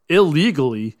home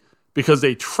illegally because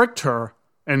they tricked her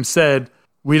and said,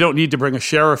 we don't need to bring a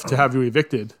sheriff to have you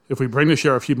evicted. If we bring the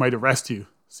sheriff, he might arrest you.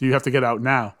 So you have to get out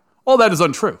now. All that is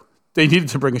untrue. They needed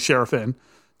to bring a sheriff in.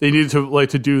 They needed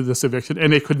to do this eviction,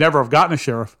 and they could never have gotten a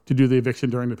sheriff to do the eviction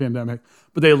during the pandemic.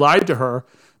 But they lied to her,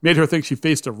 made her think she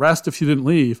faced arrest if she didn't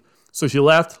leave. So she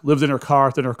left, lived in her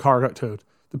car, then her car got towed.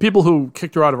 The people who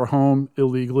kicked her out of her home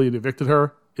illegally and evicted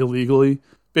her illegally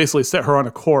basically set her on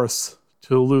a course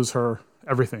to lose her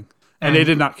everything, and they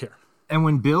did not care. And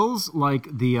when bills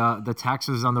like the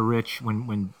taxes on the rich,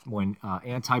 when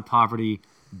anti-poverty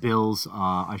bills,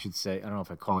 I should say, I don't know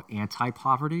if I call it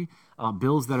anti-poverty,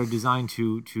 bills that are designed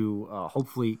to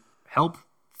hopefully help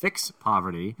fix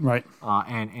poverty, right?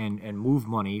 And move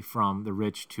money from the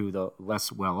rich to the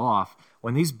less well-off.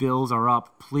 When these bills are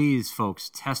up, please, folks,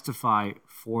 testify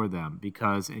for them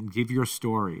and give your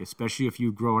story, especially if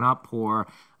you've grown up poor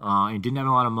and didn't have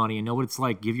a lot of money and know what it's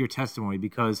like. Give your testimony,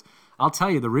 because I'll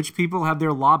tell you, the rich people have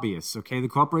their lobbyists, okay? The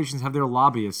corporations have their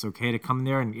lobbyists, okay, to come in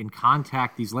there and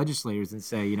contact these legislators and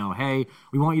say, hey,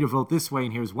 we want you to vote this way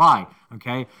and here's why,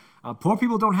 okay? Poor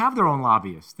people don't have their own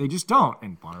lobbyists. They just don't.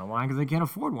 And I don't know why, because they can't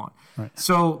afford one. Right.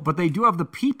 So, but they do have the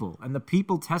people, and the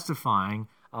people testifying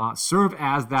serve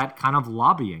as that kind of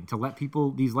lobbying to let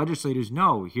these legislators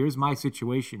know, here's my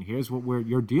situation, here's what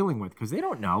you're dealing with, because they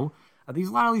don't know. A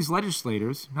lot of these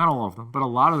legislators, not all of them, but a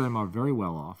lot of them are very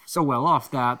well off. So well off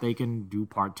that they can do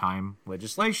part-time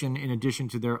legislation in addition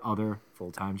to their other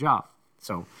full-time job.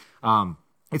 So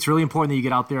it's really important that you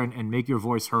get out there and make your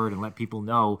voice heard and let people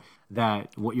know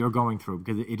that what you're going through,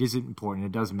 because it is important.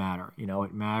 It does matter.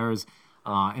 It matters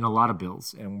in a lot of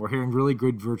bills. And we're hearing really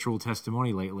good virtual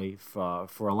testimony lately for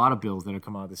a lot of bills that have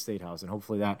come out of the State House. And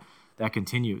hopefully that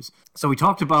continues. So we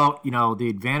talked about, the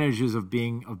advantages of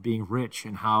being rich,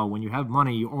 and how when you have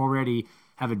money, you already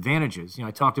have advantages.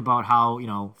 I talked about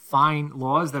how, fine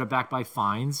laws that are backed by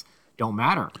fines don't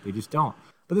matter. They just don't.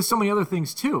 But there's so many other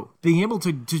things too. Being able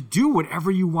to do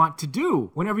whatever you want to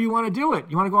do, whenever you want to do it.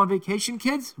 You want to go on vacation,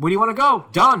 kids? Where do you want to go?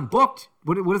 Done, booked.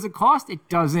 What does it cost? It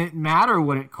doesn't matter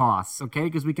what it costs, okay?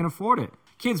 Because we can afford it.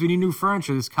 Kids, we need new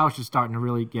furniture. This couch is starting to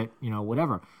really get,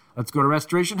 whatever. Let's go to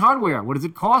Restoration Hardware. What does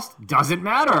it cost? Doesn't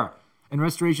matter. And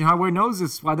Restoration Hardware knows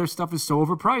this, why their stuff is so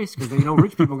overpriced, because they know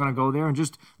rich people are going to go there and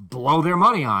just blow their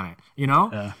money on it,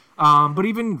 Yeah. But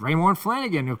even Raymore and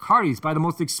Flanagan, Cardi's, buy the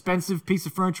most expensive piece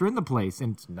of furniture in the place,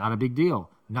 and it's not a big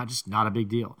deal. Not a big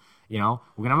deal. We're going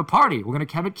to have a party. We're going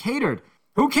to have it catered.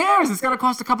 Who cares? It's going to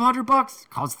cost a couple $100.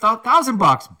 Costs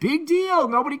 $1,000. Big deal.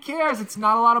 Nobody cares. It's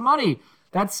not a lot of money.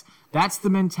 That's the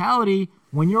mentality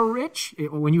when you're rich,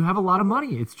 when you have a lot of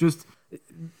money. It's just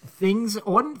things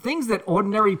that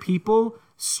ordinary people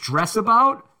stress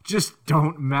about just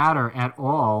don't matter at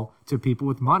all to people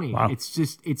with money. Wow. It's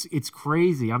just, it's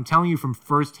crazy. I'm telling you from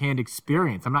firsthand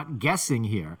experience. I'm not guessing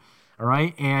here. All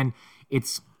right. And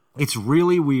it's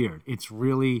really weird. It's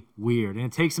really weird. And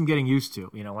it takes some getting used to.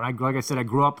 Like I said, I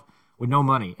grew up with no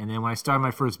money. And then when I started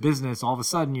my first business, all of a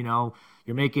sudden, you're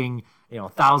making,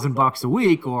 $1,000 a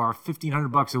week or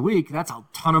 $1,500 a week. That's a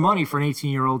ton of money for an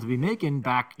 18-year-old to be making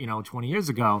back, 20 years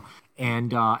ago.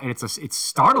 And it's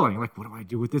startling. Like, what do I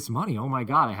do with this money? Oh my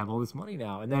God, I have all this money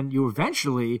now. And then you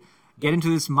eventually get into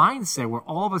this mindset where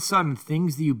all of a sudden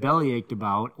things that you bellyached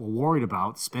about or worried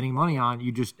about spending money on,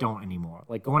 you just don't anymore.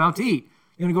 Like going out to eat.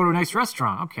 You're going to go to a nice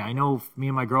restaurant. Okay, I know me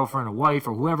and my girlfriend or wife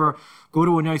or whoever go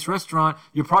to a nice restaurant,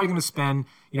 you're probably going to spend,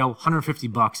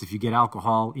 $150 if you get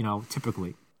alcohol,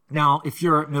 typically. Now, if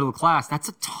you're middle class, that's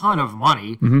a ton of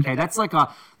money. Okay, that's like a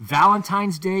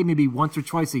Valentine's Day, maybe once or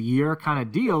twice a year kind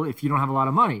of deal if you don't have a lot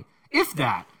of money. If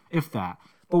that.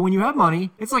 But when you have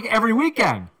money, it's like every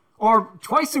weekend or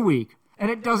twice a week, and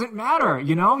it doesn't matter.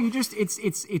 You just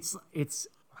it's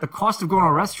the cost of going to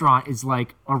a restaurant is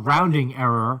like a rounding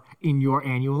error in your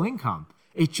annual income.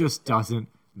 It just doesn't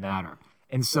matter.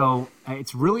 And so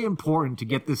it's really important to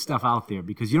get this stuff out there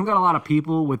because you don't got a lot of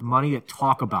people with money that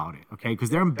talk about it, okay?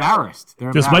 Because they're embarrassed.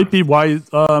 This might be why,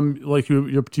 like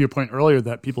to your point earlier,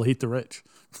 that people hate the rich.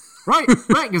 Right,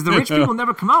 because the rich people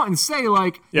never come out and say,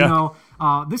 like,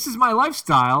 this is my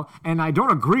lifestyle, and I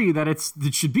don't agree that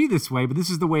it should be this way, but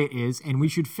this is the way it is, and we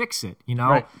should fix it,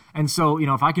 Right. And so,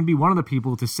 if I can be one of the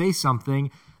people to say something,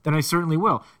 then I certainly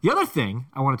will. The other thing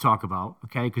I want to talk about,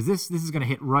 okay, because this is going to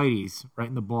hit righties right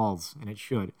in the balls, and it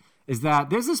should, is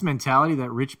that there's this mentality that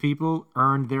rich people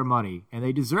earned their money, and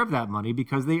they deserve that money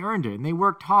because they earned it, and they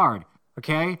worked hard,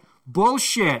 okay?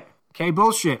 Bullshit, okay,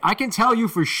 bullshit. I can tell you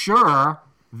for sure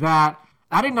that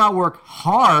I did not work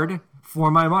hard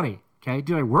for my money. Okay,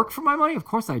 did I work for my money? Of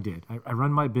course I did. I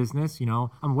run my business, I'm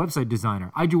a website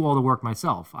designer. I do all the work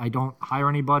myself. I don't hire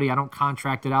anybody. I don't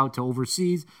contract it out to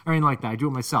overseas or anything like that. I do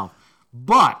it myself.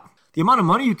 But the amount of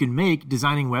money you can make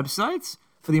designing websites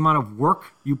for the amount of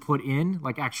work you put in,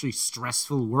 like actually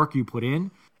stressful work you put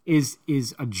in, is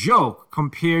a joke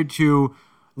compared to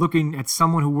looking at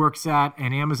someone who works at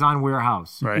an Amazon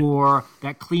warehouse or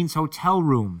that cleans hotel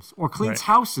rooms or cleans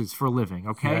houses for a living,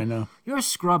 okay? Yeah, I know. You're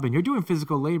scrubbing. You're doing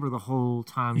physical labor the whole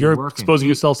time you're working. Exposing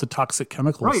yourself to toxic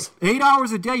chemicals. Right. 8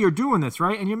 hours a day you're doing this,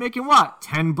 right? And you're making what?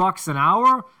 $10 an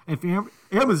hour? If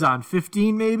Amazon,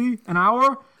 15 maybe an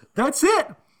hour? That's it.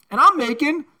 And I'm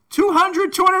making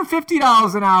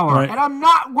 $250 an hour, and I'm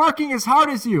not working as hard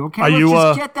as you. Okay,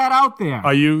 let's just get that out there.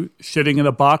 Are you shitting in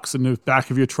a box in the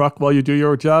back of your truck while you do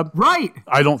your job? Right.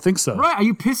 I don't think so. Right. Are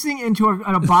you pissing into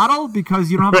a bottle because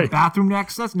you don't have a bathroom to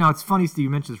access? Now, it's funny, Steve, you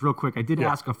mentioned this real quick. I did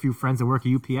ask a few friends that work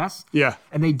at UPS. Yeah.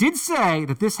 And they did say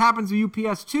that this happens at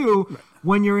UPS too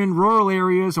when you're in rural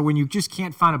areas or when you just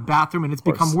can't find a bathroom, and it's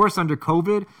become worse under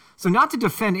COVID. So not to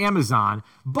defend Amazon,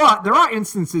 but there are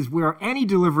instances where any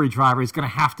delivery driver is going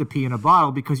to have to pee in a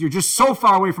bottle because you're just so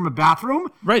far away from a bathroom,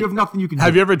 you have nothing you can do.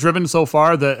 Have you ever driven so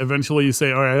far that eventually you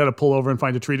say, all right, I got to pull over and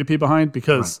find a tree to pee behind?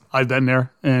 Because I've been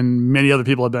there, and many other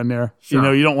people have been there.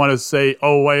 Sure. You don't want to say,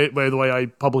 oh, wait, by the way, I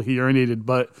publicly urinated.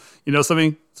 But you know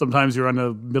something? Sometimes you're in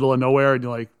the middle of nowhere, and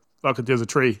you're like, fuck it, there's a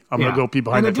tree. I'm going to go pee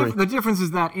behind that tree. The difference is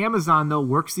that Amazon, though,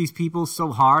 works these people so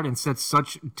hard and sets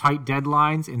such tight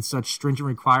deadlines and such stringent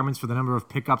requirements for the number of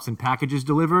pickups and packages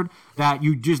delivered that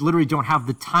you just literally don't have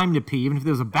the time to pee. Even if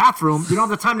there's a bathroom, you don't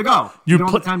have the time to go. You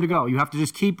don't have the time to go. You have to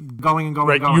just keep going and going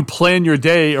and going. You plan your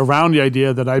day around the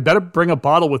idea that I better bring a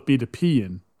bottle with me to pee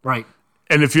in. Right.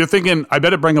 And if you're thinking, I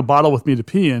better bring a bottle with me to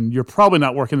pee in, you're probably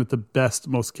not working at the best,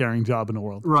 most caring job in the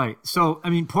world. Right. So, I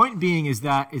mean, point being is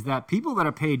that people that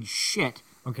are paid shit,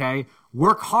 okay,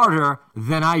 work harder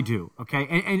than I do, okay?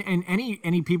 And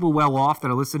any people well off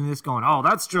that are listening to this going, oh,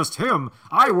 that's just him.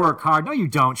 I work hard. No, you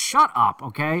don't. Shut up,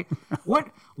 okay?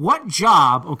 What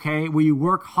job, okay, where you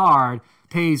work hard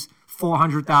pays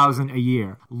 $400,000 a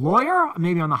year? Lawyer,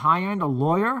 maybe on the high end, a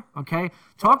lawyer, okay?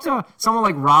 Talk to someone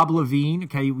like Rob Levine,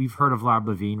 okay? We've heard of Rob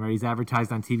Levine, right? He's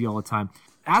advertised on TV all the time.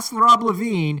 Ask Rob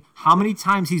Levine how many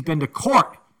times he's been to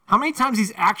court. How many times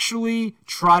he's actually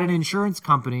tried an insurance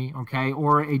company, okay,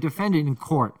 or a defendant in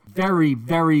court? Very,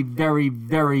 very, very,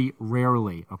 very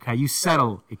rarely, okay? You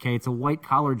settle, okay? It's a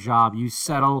white-collar job. You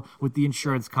settle with the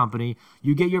insurance company.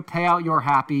 You get your payout, you're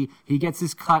happy. He gets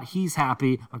his cut, he's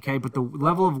happy, okay? But the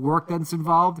level of work that's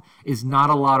involved is not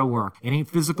a lot of work. It ain't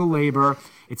physical labor.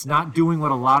 It's not doing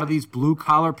what a lot of these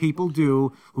blue-collar people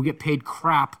do who get paid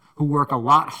crap, who work a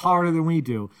lot harder than we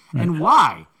do. Right. And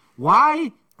why?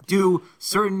 Why do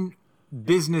certain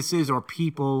businesses or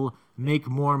people make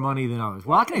more money than others?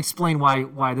 Well, I can explain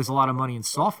why there's a lot of money in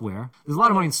software. There's a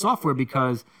lot of money in software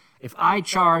because if I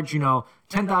charge,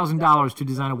 $10,000 to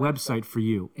design a website for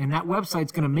you, and that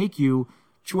website's going to make you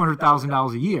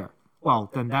 $200,000 a year,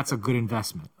 well, then that's a good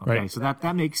investment. Okay, right. So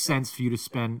that makes sense for you to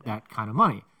spend that kind of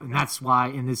money. And that's why,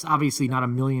 and there's obviously not a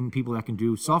million people that can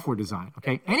do software design.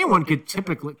 Okay, anyone can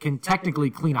technically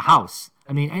clean a house.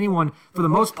 I mean, anyone, for the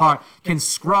most part, can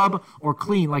scrub or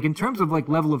clean. Like, in terms of,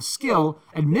 level of skill,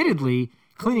 admittedly,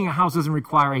 cleaning a house doesn't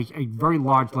require a very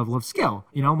large level of skill.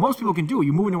 Most people can do it.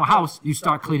 You move into a house, you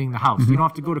start cleaning the house. You don't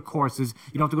have to go to courses.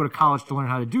 You don't have to go to college to learn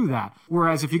how to do that.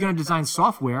 Whereas if you're going to design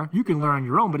software, you can learn on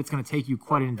your own, but it's going to take you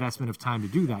quite an investment of time to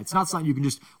do that. It's not something you can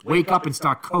just wake up and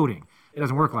start coding. It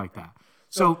doesn't work like that.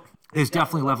 So there's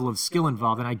definitely a level of skill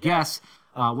involved, and I guess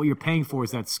what you're paying for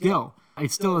is that skill.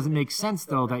 It still doesn't make sense,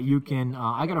 though, that you can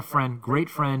I got a friend, great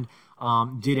friend,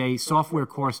 did a software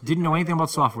course, didn't know anything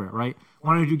about software, right?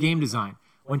 Wanted to do game design.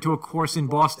 Went to a course in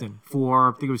Boston for,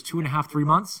 I think it was 2.5, 3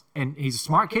 months. And he's a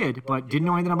smart kid, but didn't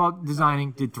know anything about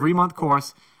designing, did 3-month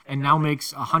course, and now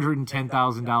makes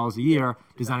 $110,000 a year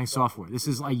designing software. This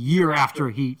is a year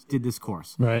after he did this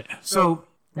course. Right. So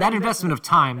that investment of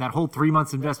time, that whole 3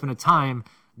 months investment of time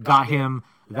got him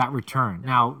that return.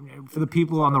 Now, for the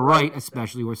people on the right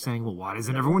especially who are saying, well, why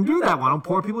doesn't everyone do that? Why don't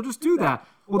poor people just do that?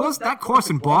 Well, that course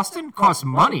in Boston costs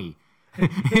money.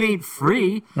 It ain't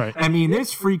free. Right. I mean,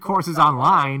 there's free courses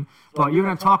online, but you're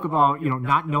going to talk about,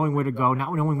 not knowing where to go,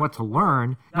 not knowing what to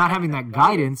learn, not having that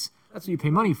guidance. That's what you pay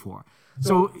money for.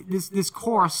 So this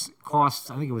course costs,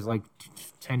 I think it was like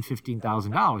 $10,000,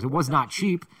 $15,000. It was not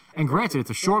cheap. And granted, it's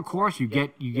a short course. You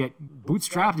get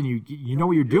bootstrapped and you know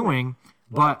what you're doing,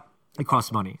 but it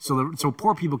costs money. So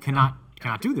poor people cannot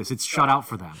do this. It's shut out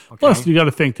for them. Okay? Plus, you got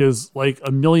to think there's like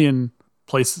a million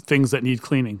things that need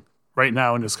cleaning right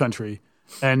now in this country,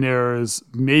 and there's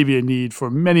maybe a need for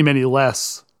many, many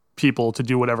less people to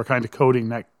do whatever kind of coding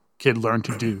that kid learned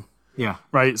to do. Yeah.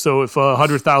 Right. So if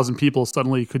 100,000 people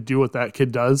suddenly could do what that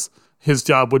kid does, his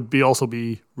job would also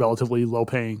be relatively low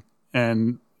paying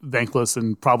and thankless,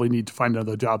 and probably need to find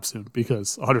another job soon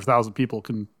because 100,000 people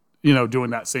can, doing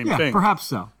that same thing. Yeah, perhaps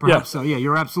so. Yeah,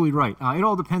 you're absolutely right. It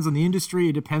all depends on the industry.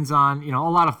 It depends on, a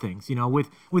lot of things.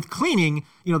 With cleaning,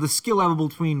 the skill level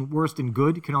between worst and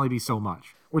good can only be so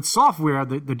much. With software,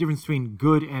 the difference between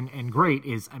good and great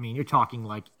is, you're talking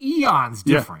like eons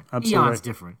different. Yeah, absolutely. Eons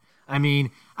different.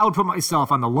 I would put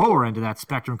myself on the lower end of that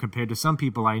spectrum compared to some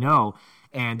people I know,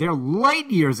 and they're light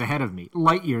years ahead of me.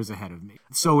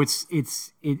 So it's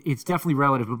definitely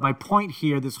relative. But my point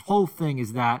here, this whole thing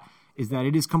is that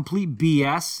it is complete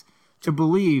BS to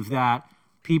believe that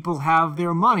people have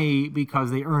their money because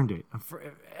they earned it.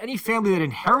 For any family that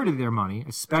inherited their money,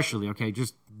 especially, okay,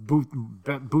 just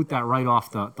boot that right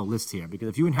off the list here. Because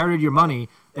if you inherited your money,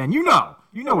 then you know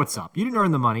what's up. You didn't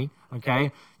earn the money,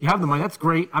 okay? You have the money. That's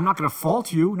great. I'm not going to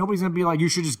fault you. Nobody's going to be like, you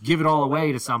should just give it all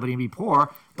away to somebody and be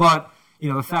poor. But,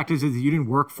 the fact is that you didn't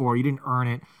work for it. You didn't earn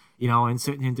it,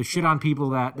 and to shit on people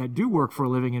that do work for a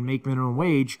living and make minimum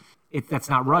wage, that's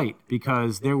not right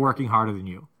because they're working harder than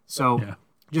you. So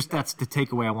just that's the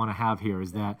takeaway I want to have here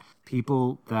is that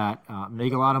people that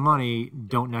make a lot of money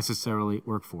don't necessarily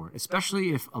work for it,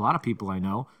 especially if a lot of people I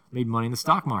know made money in the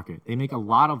stock market. They make a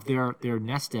lot of their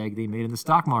nest egg they made in the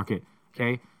stock market,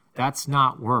 okay? That's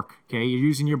not work, okay? You're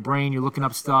using your brain. You're looking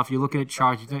up stuff. You're looking at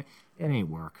charts. It ain't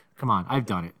work. Come on, I've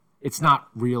done it. It's not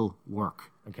real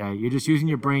work, okay? You're just using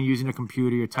your brain, using a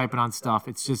computer. You're typing on stuff.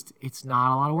 It's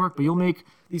not a lot of work, but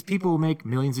these people will make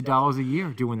millions of dollars a year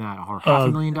doing that, or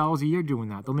 $500,000 a year doing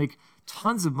that. They'll make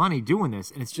tons of money doing this,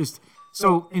 and it's just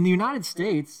so. In the United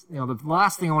States, the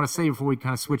last thing I want to say before we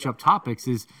kind of switch up topics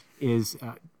is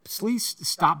please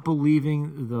stop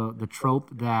believing the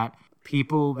trope that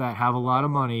people that have a lot of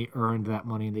money earned that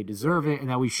money and they deserve it, and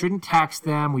that we shouldn't tax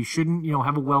them. We shouldn't,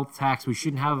 have a wealth tax. We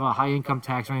shouldn't have a high income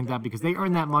tax or anything like that because they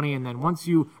earn that money, and then once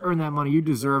you earn that money, you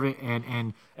deserve it,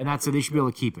 and that's it. They should be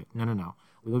able to keep it. No.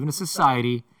 We live in a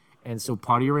society, and so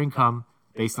part of your income,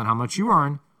 based on how much you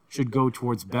earn, should go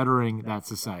towards bettering that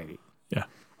society. Yeah.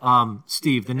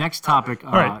 Steve, the next topic,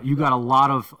 right. You got a lot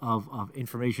of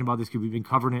information about this because we've been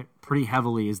covering it pretty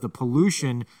heavily, is the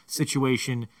pollution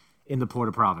situation in the Port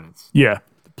of Providence. Yeah.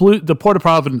 The Port of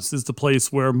Providence is the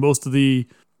place where most of the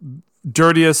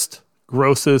dirtiest,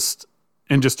 grossest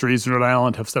industries in Rhode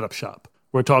Island have set up shop.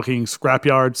 We're talking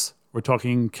scrapyards. We're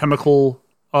talking chemical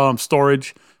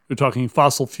storage. We're talking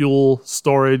fossil fuel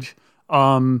storage.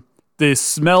 The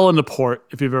smell in the port,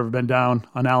 if you've ever been down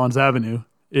on Allen's Avenue,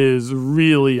 is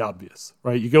really obvious,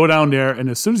 right? You go down there, and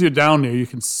as soon as you're down there, you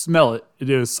can smell it. It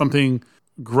is something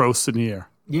gross in the air.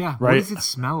 Yeah. Right? What does it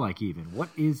smell like even? What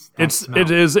is that smell?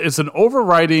 It's an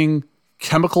overriding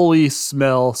chemically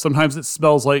smell. Sometimes it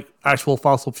smells like actual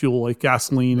fossil fuel, like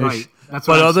gasoline-ish. Right. That's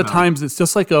what but I other smell. times it's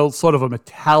just like a sort of a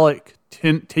metallic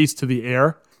taste to the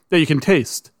air that you can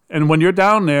taste. And when you're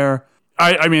down there,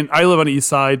 I mean, I live on the east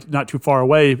side, not too far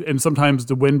away, and sometimes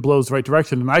the wind blows the right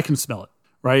direction, and I can smell it,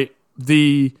 right?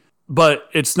 But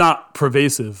it's not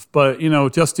pervasive. But,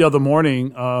 just the other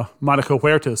morning, Monica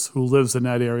Huertas, who lives in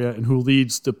that area and who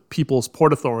leads the People's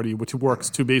Port Authority, which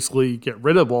works to basically get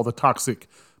rid of all the toxic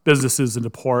businesses in the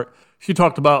port. She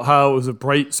talked about how it was a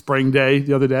bright spring day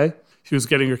the other day. She was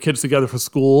getting her kids together for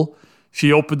school.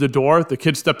 She opened the door. The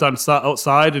kids stepped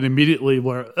outside and immediately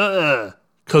were,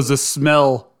 because the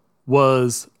smell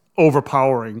was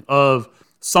overpowering of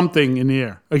something in the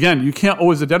air. Again, you can't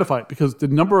always identify it because the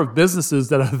number of businesses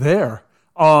that are there,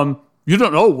 you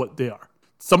don't know what they are.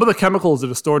 Some of the chemicals that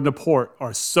are stored in the port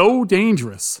are so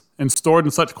dangerous and stored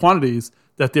in such quantities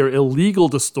that they're illegal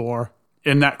to store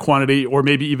in that quantity or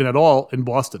maybe even at all in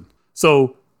Boston.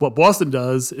 So what Boston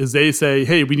does is they say,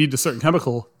 hey, we need a certain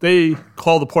chemical. They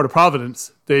call the Port of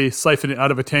Providence. They siphon it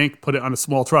out of a tank, put it on a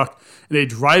small truck, and they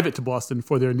drive it to Boston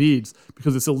for their needs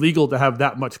because it's illegal to have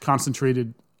that much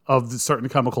concentrated of the certain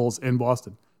chemicals in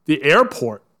Boston. The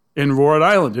airport in Rhode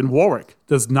Island, in Warwick,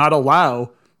 does not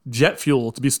allow jet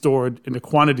fuel to be stored in the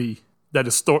quantity that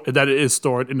it is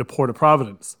stored in the Port of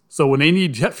Providence. So when they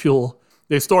need jet fuel,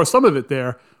 they store some of it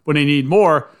there. When they need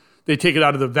more, they take it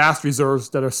out of the vast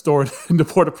reserves that are stored in the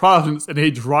Port of Providence and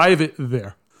they drive it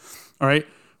there. All right.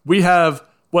 We have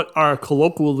what are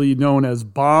colloquially known as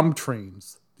bomb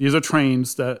trains. These are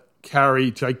trains that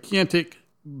carry gigantic,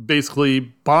 basically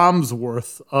bombs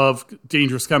worth of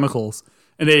dangerous chemicals.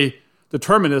 And the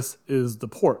terminus is the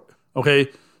port.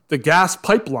 Okay. The gas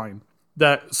pipeline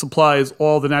that supplies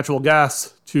all the natural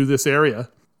gas to this area,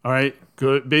 all right,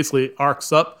 basically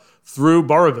arcs up through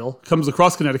Burrillville, comes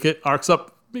across Connecticut, arcs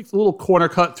up, makes a little corner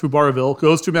cut through Burrillville,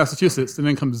 goes through Massachusetts, and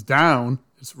then comes down.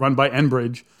 It's run by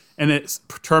Enbridge, and its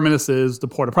terminus is the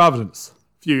Port of Providence.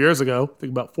 A few years ago, I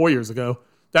think about 4 years ago,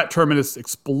 that terminus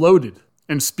exploded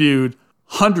and spewed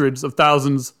hundreds of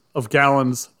thousands of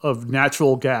gallons of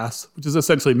natural gas, which is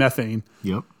essentially methane,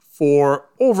 for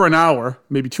over an hour,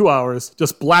 maybe 2 hours,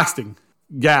 just blasting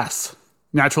gas,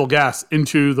 natural gas,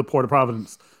 into the Port of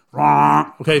Providence.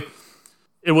 Okay?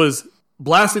 It was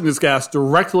blasting this gas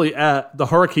directly at the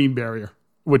hurricane barrier,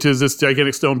 which is this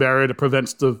gigantic stone barrier that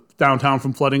prevents the downtown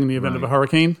from flooding in the event of a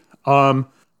hurricane.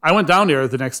 I went down there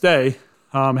the next day,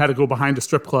 had to go behind a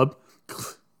strip club,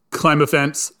 climb a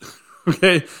fence,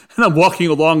 okay? And I'm walking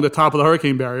along the top of the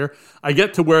hurricane barrier. I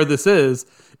get to where this is.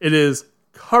 It is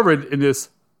covered in this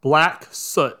black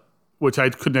soot, which I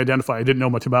couldn't identify. I didn't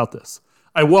know much about this.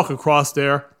 I walk across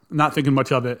there, not thinking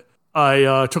much of it.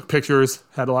 I took pictures,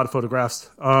 had a lot of photographs.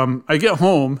 I get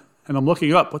home, and I'm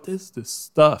looking up, what is this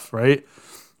stuff, right?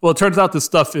 Well, it turns out this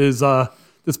stuff is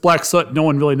this black soot. No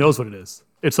one really knows what it is.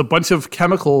 It's a bunch of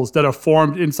chemicals that are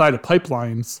formed inside of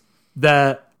pipelines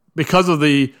that, because of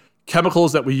the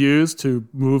chemicals that we use to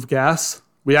move gas,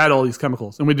 we add all these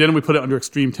chemicals. And we put it under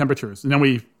extreme temperatures. And then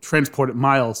we transport it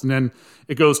miles. And then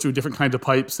it goes through different kinds of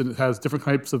pipes, and it has different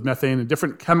types of methane and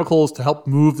different chemicals to help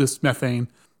move this methane.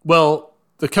 Well,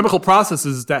 the chemical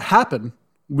processes that happen,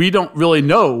 we don't really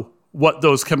know what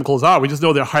those chemicals are. We just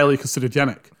know they're highly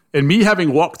carcinogenic. And me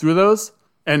having walked through those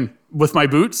and with my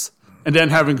boots and then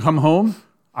having come home,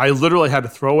 I literally had to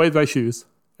throw away my shoes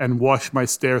and wash my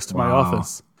stairs to my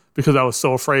office because I was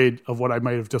so afraid of what I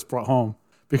might have just brought home.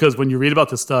 Because when you read about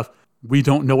this stuff, we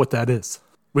don't know what that is.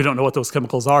 We don't know what those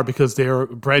chemicals are because they're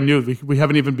brand new. We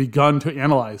haven't even begun to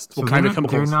analyze what kind of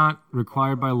chemicals. They're not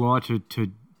required by law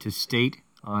to state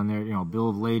on their bill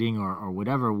of lading or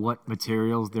whatever what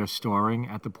materials they're storing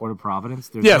at the Port of Providence.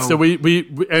 So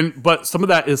but some of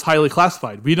that is highly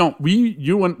classified.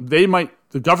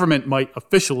 The government might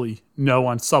officially know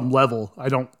on some level. I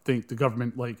don't think the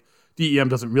government, like DEM,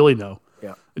 doesn't really know.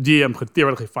 Yeah, DEM could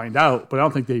theoretically find out, but I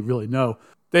don't think they really know.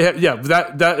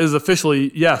 That is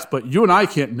officially yes, but you and I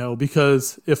can't know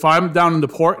because if I'm down in the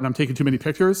port and I'm taking too many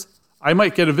pictures, I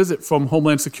might get a visit from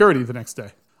Homeland Security the next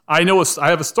day. I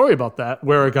have a story about that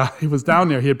where a guy was down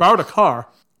there. He had borrowed a car,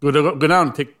 go down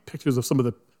and take pictures of some of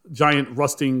the giant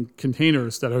rusting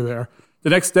containers that are there. The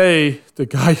next day, the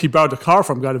guy he borrowed the car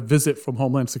from got a visit from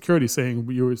Homeland Security saying,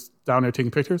 you were down there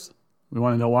taking pictures? We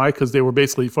want to know why? Because they were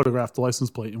basically photographed the license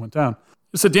plate and went down.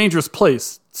 It's a dangerous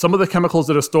place. Some of the chemicals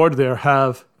that are stored there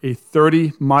have a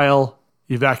 30-mile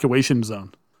evacuation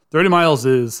zone. 30 miles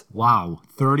is... Wow,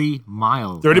 30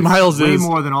 miles. 30 miles way is... way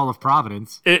more than all of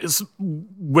Providence. It's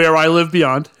where I live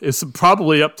beyond. It's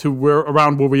probably up to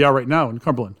around where we are right now in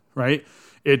Cumberland, right?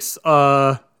 It's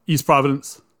East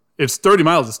Providence. It's 30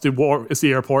 miles. It's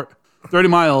the airport. 30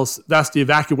 miles, that's the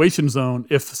evacuation zone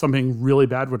if something really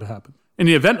bad were to happen. In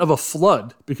the event of a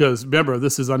flood, because remember,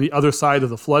 this is on the other side of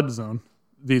the flood zone,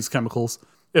 these chemicals,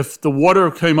 if the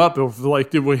water came up, if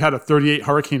we had a 38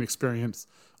 hurricane experience,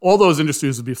 all those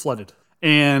industries would be flooded.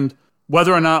 And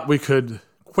whether or not we could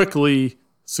quickly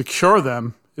secure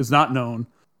them is not known.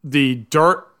 The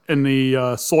dirt and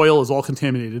the soil is all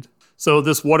contaminated. So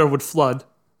this water would flood,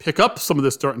 pick up some of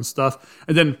this dirt and stuff,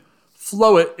 and then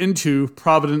flow it into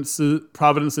Providence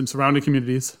and surrounding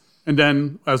communities. And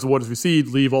then as the waters recede,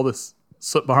 leave all this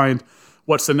soot behind.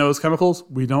 What's in those chemicals?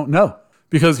 We don't know.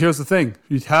 Because here's the thing.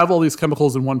 You have all these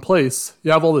chemicals in one place.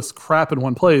 You have all this crap in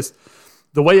one place.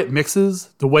 The way it mixes,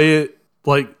 the way it,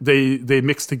 they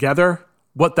mix together,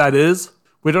 what that is,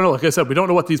 we don't know. Like I said, we don't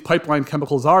know what these pipeline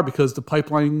chemicals are because the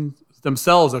pipelines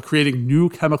themselves are creating new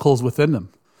chemicals within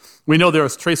them. We know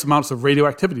there's trace amounts of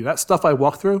radioactivity. That stuff I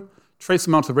walked through, trace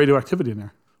amounts of radioactivity in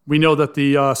there. We know that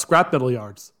the scrap metal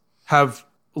yards have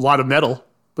a lot of metal,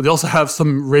 but they also have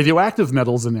some radioactive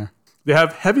metals in there. They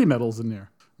have heavy metals in there.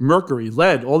 Mercury,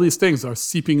 lead, all these things are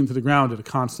seeping into the ground at a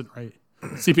constant rate,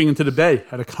 seeping into the bay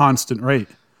at a constant rate.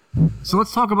 So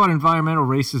let's talk about environmental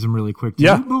racism really quick. Do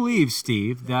you believe,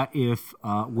 Steve, that if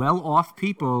well-off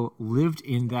people lived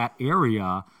in that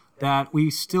area, that we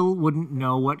still wouldn't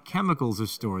know what chemicals are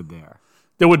stored there?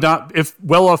 There would not, if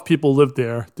well-off people lived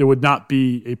there, there would not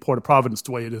be a Port of Providence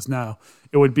the way it is now.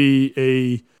 It would be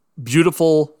a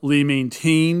beautifully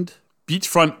maintained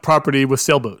beachfront property with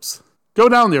sailboats. Go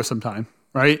down there sometime,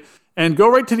 right? And go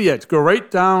right to the edge. Go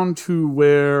right down to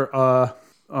where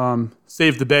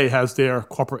Save the Bay has their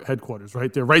corporate headquarters,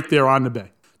 right? They're right there on the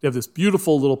bay. They have this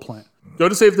beautiful little plant. Go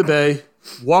to Save the Bay,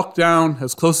 walk down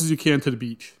as close as you can to the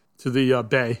beach, to the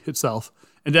bay itself,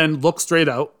 and then look straight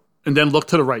out, and then look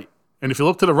to the right. And if you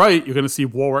look to the right, you're going to see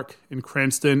Warwick and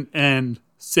Cranston and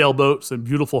sailboats and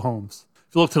beautiful homes.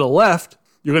 If you look to the left,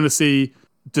 you're going to see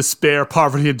despair,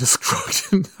 poverty, and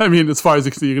destruction. I mean, as far as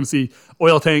you can see, you're going to see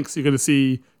oil tanks, you're going to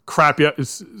see crap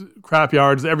yards,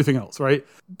 everything else, right?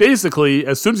 Basically,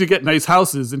 as soon as you get nice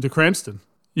houses into Cranston,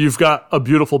 you've got a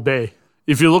beautiful bay.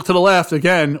 If you look to the left,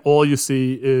 again, all you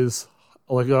see is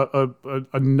like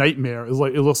a nightmare. It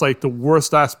looks like the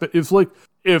worst aspect. It's like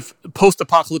if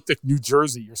post-apocalyptic New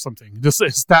Jersey or something.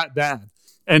 It's that bad.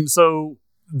 And so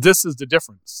this is the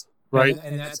difference, right?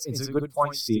 And it's a good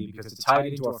point, Steve, because to tie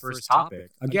it into our first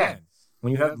topic, again,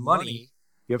 when you have money,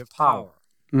 you have power.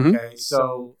 Mm-hmm. Okay,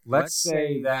 so let's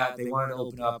say that they wanted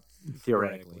to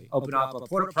open up a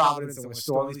Port of Providence and want to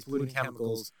store all these polluting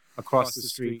chemicals across the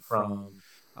street from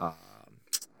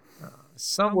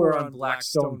somewhere on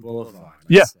Blackstone Boulevard.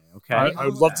 Yeah, say, okay. I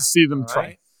would love to see them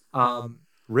try.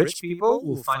 Rich people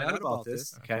will find out about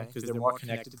this, okay, because they're more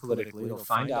connected politically. They'll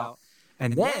find out.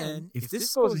 And then, if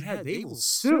this goes ahead, they will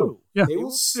sue. Yeah. They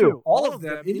will sue. All of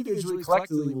them, individually,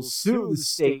 collectively, will sue the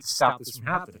state to stop this from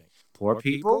happening. Poor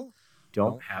people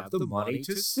don't have the money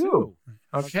to sue.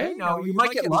 Okay? Now, you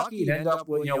might get lucky and end up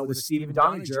with Stephen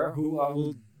Doninger, who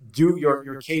will do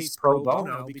your case pro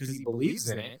bono because he believes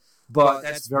in it. But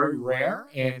that's very rare,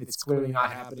 and it's clearly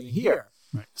not happening here.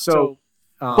 Right. So,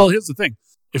 well, here's the thing.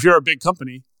 If you're a big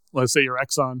company, let's say you're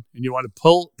Exxon, and you want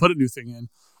to put a new thing in,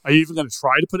 are you even going to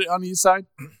try to put it on the east side?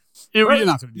 You're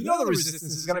not going to do that. You know the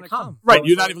resistance is going to come. Right.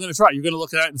 You're not even going to try. You're going to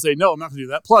look at it and say, no, I'm not going to do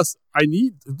that. Plus,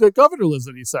 the governor lives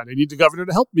on the east side. I need the governor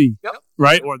to help me. Yep.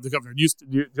 Right? Or the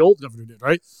old governor did,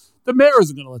 right? The mayor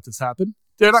isn't going to let this happen.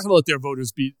 They're not going to let their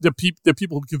voters be, the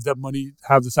people who give them money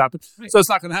have this happen. Right. So it's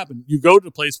not going to happen. You go to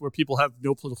a place where people have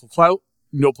no political clout,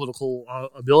 no political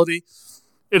ability.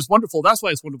 It's wonderful. That's why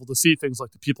it's wonderful to see things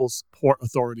like the People's Port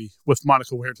Authority with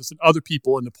Monica Huertas and other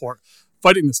people in the port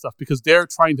fighting this stuff because they're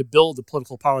trying to build the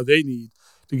political power they need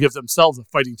to give themselves a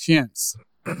fighting chance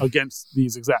against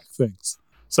these exact things.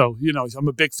 So, I'm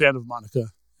a big fan of Monica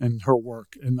and her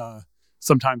work. And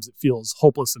sometimes it feels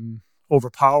hopeless and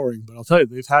overpowering. But I'll tell you,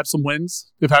 they've had some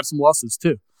wins. They've had some losses,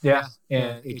 too. Yeah,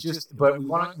 and but we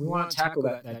want to tackle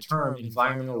that term,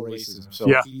 environmental racism. So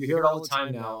you hear it all the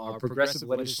time now. Our progressive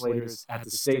legislators at the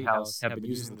State House have been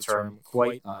using the term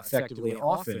quite effectively and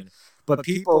often. But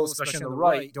people, especially on the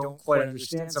right, don't quite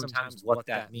understand sometimes what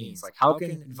that means. Like, how can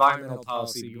environmental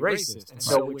policy be racist? And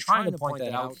so we're trying to point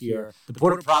that out here. The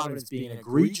Port of Providence being an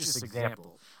egregious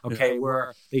example, okay,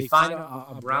 where they find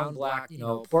a brown-black,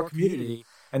 poor community,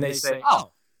 and they say,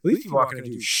 oh, these people aren't going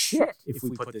to do shit if we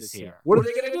put this here. What are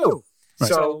they going to do? Right.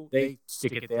 So they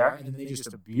stick it there, and then they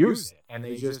just abuse it, and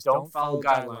they just don't follow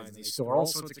guidelines. They store all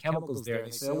sorts of chemicals there, and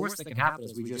they say the worst that can happen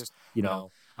is we just,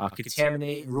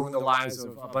 contaminate and ruin the lives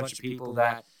of a bunch of people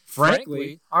that,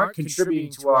 frankly, aren't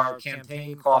contributing to our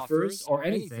campaign coffers or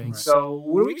anything. Right. So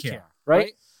what do we care,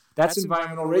 right? That's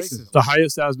environmental racism. The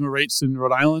highest asthma rates in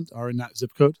Rhode Island are in that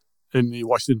zip code, in the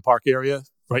Washington Park area,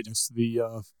 right next to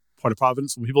the Port of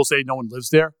Providence. When people say no one lives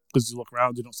there, because you look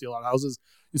around, you don't see a lot of houses.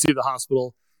 You see the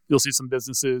hospital, you'll see some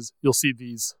businesses, you'll see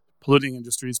these polluting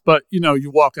industries. But,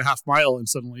 you walk a half mile and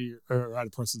suddenly you're at a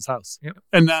person's house. Yep.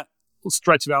 And that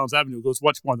stretch of Allen's Avenue goes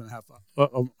much more than a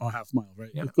half mile, right?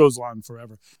 Yep. It goes on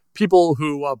forever. People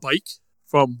who bike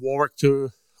from Warwick to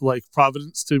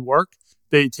Providence to work,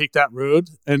 they take that road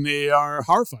and they are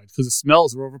horrified because the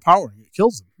smells are overpowering. It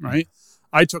kills them, right?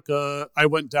 I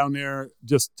went down there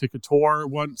just to take a tour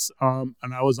once, and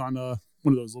I was on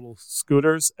one of those little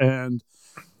scooters, and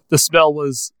the smell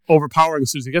was overpowering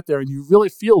as soon as you get there, and you really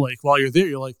feel like while you're there,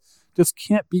 you're like, this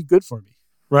can't be good for me,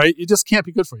 right? It just can't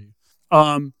be good for you.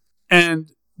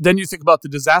 And then you think about the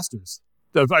disasters.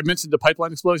 I mentioned the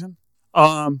pipeline explosion.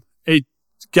 A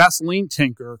gasoline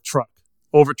tanker truck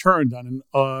overturned on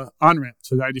an on-ramp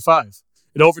to 95.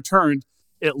 It overturned,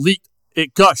 it leaked,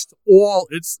 it gushed all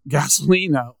its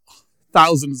gasoline out.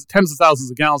 Tens of thousands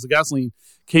of gallons of gasoline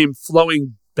came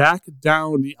flowing back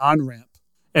down the on-ramp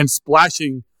and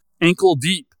splashing ankle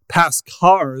deep past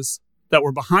cars that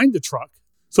were behind the truck.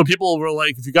 So people were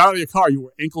like, if you got out of your car, you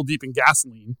were ankle deep in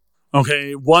gasoline.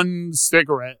 Okay, one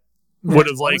cigarette would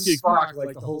have like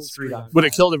the whole street would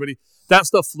have killed everybody. That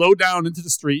stuff flowed down into the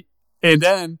street and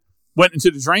then went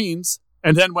into the drains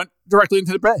and then went directly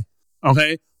into the bay.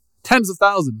 Okay, tens of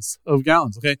thousands of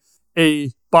gallons. Okay,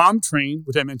 a bomb train,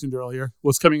 which I mentioned earlier,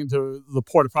 was coming into the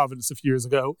port of Providence a few years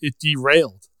ago. It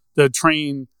derailed. The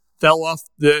train fell off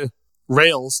the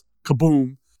rails,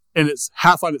 kaboom, and it's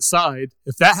half on its side.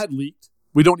 If that had leaked,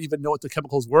 we don't even know what the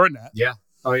chemicals were in that. Yeah.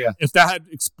 Oh, yeah. If that had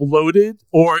exploded,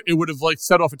 or it would have like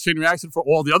set off a chain reaction for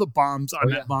all the other bombs on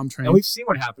that bomb train. And we've seen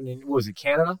what happened in, what was it,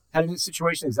 Canada? Had a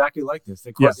situation exactly like this.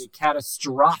 They caused a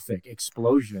catastrophic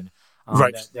explosion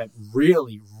that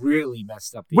really, really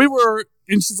messed up. We were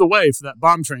inches away for that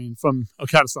bomb train from a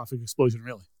catastrophic explosion,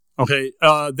 really. Okay.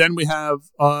 Then we have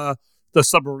the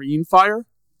submarine fire.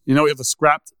 You know, we have a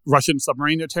scrapped Russian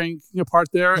submarine they're taking apart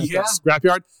there. Yeah.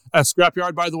 Scrapyard. A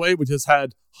scrapyard, by the way, which has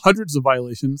had hundreds of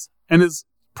violations and is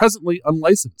presently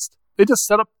unlicensed. They just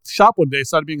set up shop one day,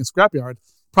 started being a scrapyard.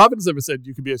 Providence never said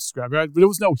you could be a scrapyard, but there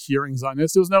was no hearings on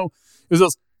this. It was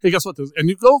just, hey, guess what? And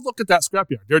you go look at that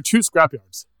scrapyard. There are two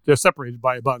scrapyards. They're separated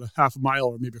by about a half a mile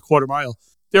or maybe a quarter mile.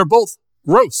 They're both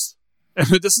gross. And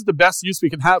this is the best use we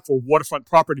can have for waterfront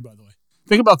property, by the way.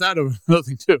 Think about that another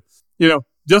thing, too. You know,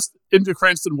 just into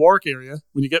Cranston, Warwick area,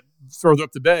 when you get further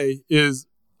up the bay, is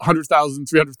 $100,000,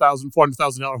 $300,000,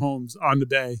 $400,000 homes on the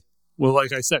bay. Well,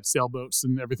 like I said, sailboats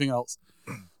and everything else.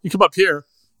 You come up here,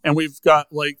 and we've got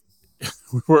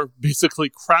we're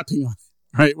basically crapping on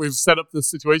it, right? We've set up this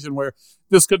situation where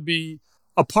this could be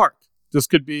a park. This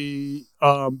could be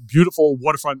beautiful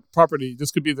waterfront property.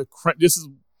 This could be this is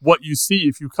what you see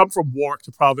if you come from Warwick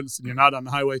to Providence and you're not on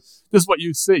the highway. This is what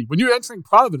you see when you're entering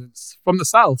Providence from the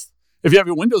south. If you have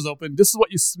your windows open, this is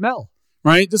what you smell,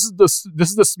 right? This is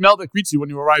the smell that greets you when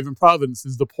you arrive in Providence.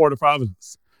 Is the port of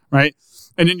Providence, right?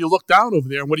 And then you look down over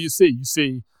there, and what do you see? You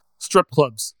see strip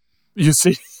clubs. You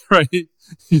see, right?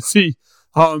 You see,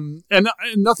 and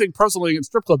nothing personally against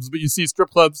strip clubs, but you see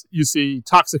strip clubs. You see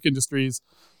toxic industries.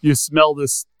 You smell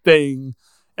this thing,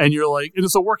 and you're like, and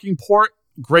it's a working port.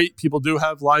 Great, people do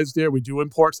have lives there. We do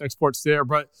imports, exports there,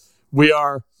 but we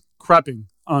are crapping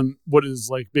on what is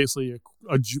like basically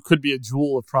could be a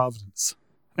jewel of Providence.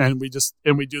 And we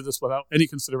do this without any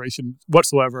consideration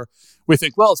whatsoever. We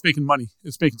think, well, it's making money.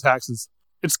 It's making taxes.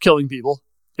 It's killing people.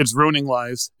 It's ruining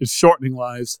lives. It's shortening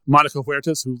lives. Monica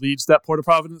Huertas, who leads that Port of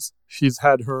Providence, she's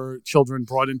had her children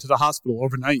brought into the hospital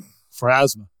overnight for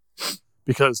asthma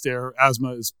because their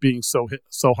asthma is being so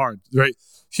hard, right?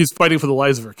 She's fighting for the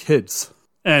lives of her kids.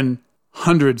 And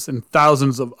hundreds and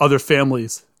thousands of other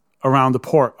families around the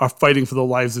port are fighting for the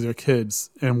lives of their kids,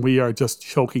 and we are just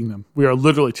choking them. We are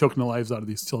literally choking the lives out of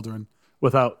these children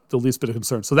without the least bit of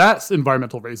concern. So that's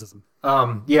environmental racism.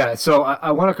 So I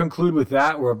want to conclude with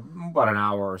that. We're about an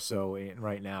hour or so in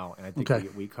right now, and I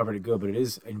think we covered it good, but it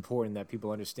is important that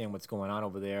people understand what's going on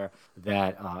over there,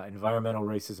 that environmental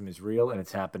racism is real, and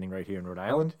it's happening right here in Rhode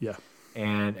Island. Yeah.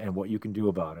 And what you can do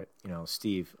about it. You know,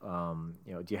 Steve,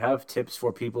 do you have tips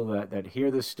for people that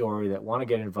hear this story, that want to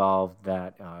get involved,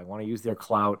 that want to use their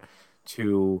clout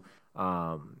to,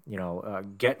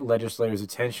 get legislators'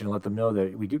 attention and let them know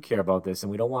that we do care about this and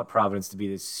we don't want Providence to be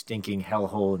this stinking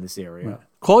hellhole in this area? Yeah.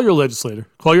 Call your legislator,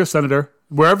 call your senator,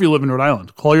 wherever you live in Rhode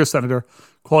Island. Call your senator,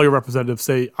 call your representative.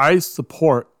 Say, I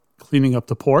support cleaning up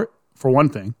the port, for one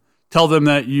thing. Tell them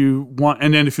that you want,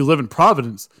 and then if you live in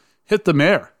Providence, hit the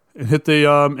mayor. And hit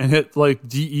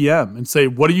DEM and say,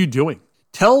 what are you doing?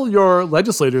 Tell your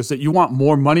legislators that you want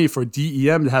more money for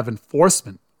DEM to have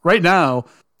enforcement. Right now,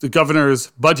 the governor's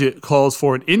budget calls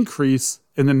for an increase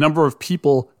in the number of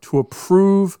people to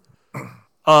approve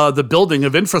the building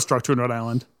of infrastructure in Rhode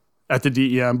Island at the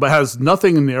DEM, but has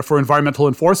nothing in there for environmental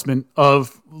enforcement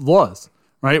of laws,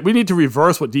 right? We need to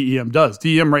reverse what DEM does.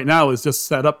 DEM right now is just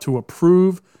set up to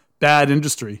approve bad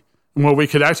industry, and where we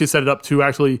could actually set it up to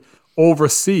actually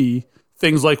oversee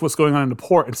things like what's going on in the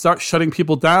port and start shutting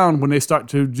people down when they start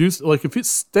to do, like if it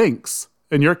stinks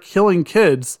and you're killing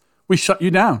kids, we shut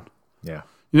you down. Yeah.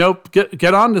 You know,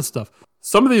 get on this stuff.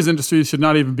 Some of these industries should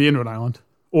not even be in Rhode Island,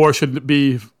 or should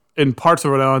be in parts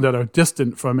of Rhode Island that are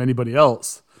distant from anybody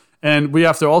else. And we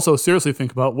have to also seriously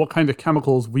think about what kind of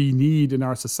chemicals we need in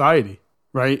our society,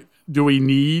 right? Do we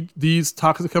need these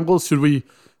toxic chemicals? Should we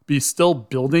be still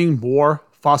building more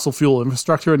fossil fuel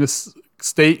infrastructure in this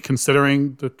state,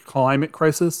 considering the climate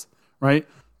crisis, right?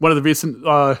 One of the recent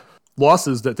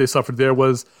losses that they suffered there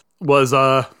was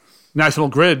National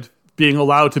Grid being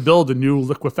allowed to build a new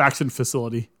liquefaction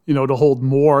facility, you know, to hold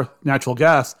more natural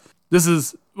gas.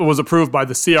 This was approved by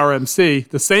the CRMC,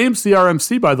 the same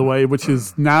CRMC, by the way, which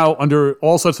is now under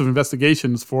all sorts of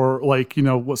investigations for, like, you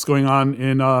know, what's going on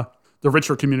in the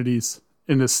richer communities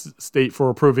in this state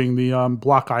for approving the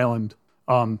Block Island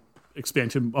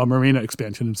expansion, marina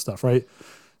expansion and stuff, right?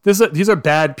 These are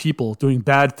bad people doing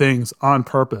bad things on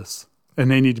purpose,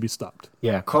 and they need to be stopped.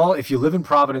 Yeah, if you live in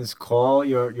Providence, call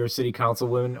your city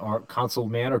councilwoman or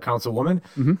councilman or councilwoman.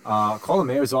 Call the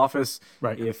mayor's office.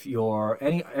 Right. If you're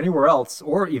anywhere else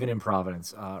or even in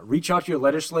Providence, reach out to your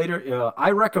legislator.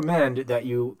 I recommend that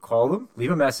you call them,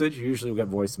 leave a message. You usually will get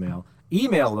voicemail.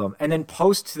 Email them, and then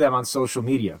post to them on social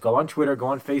media. Go on Twitter, go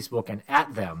on Facebook, and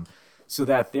at them, so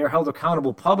that they're held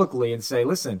accountable publicly and say,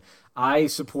 listen, I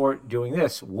support doing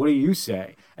this. What do you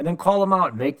say? And then call them out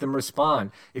and make them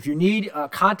respond. If you need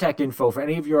contact info for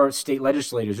any of your state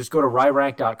legislators, just go to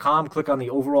ryrank.com, click on the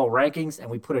overall rankings, and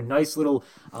we put a nice little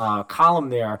column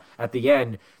there at the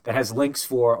end that has links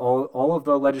for all of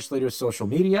the legislators' social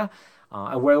media,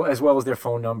 as well as their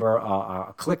phone number,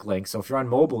 a click link. So if you're on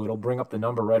mobile, it'll bring up the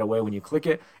number right away when you click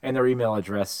it, and their email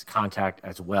address contact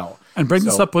as well. And bring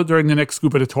this up during the next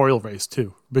gubernatorial race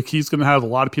too. But he's going to have a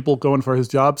lot of people going for his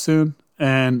job soon,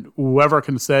 and whoever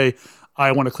can say,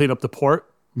 I want to clean up the port,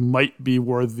 might be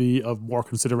worthy of more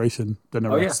consideration than the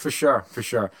rest. Oh yeah, for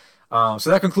sure. So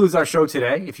that concludes our show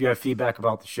today. If you have feedback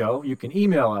about the show, you can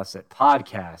email us at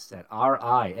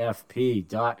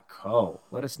podcast@rifp.co.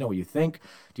 Let us know what you think.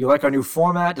 Do you like our new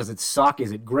format? Does it suck?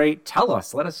 Is it great? Tell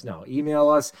us. Let us know. Email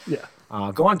us. Yeah.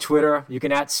 Go on Twitter. You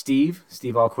can @Steve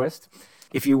Alquist.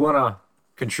 If you want to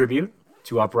contribute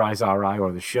to Uprise RI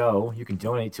or the show, you can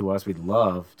donate to us. We'd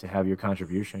love to have your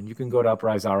contribution. You can go to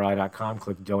upriseri.com,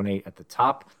 click donate at the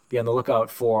top. Be on the lookout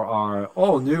for our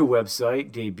all-new website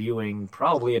debuting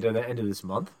probably at the end of this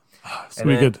month. It's going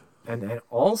to be good. And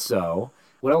also,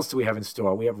 what else do we have in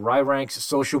store? We have RyRank's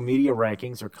social media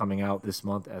rankings are coming out this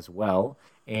month as well.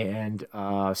 And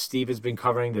Steve has been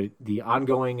covering the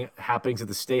ongoing happenings at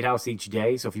the State House each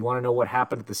day. So if you want to know what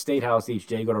happened at the State House each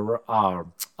day, go to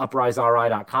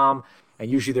upriseri.com. And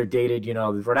usually they're dated, you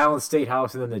know, the Rhode Island State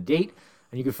House and then the date.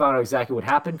 And you can find out exactly what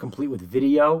happened, complete with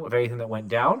video of everything that went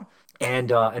down. And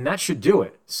that should do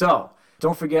it. So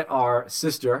don't forget our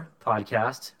sister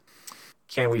podcast,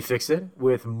 Can We Fix It?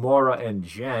 With Maura and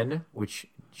Jen, which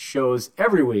shows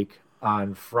every week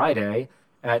on Friday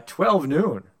at 12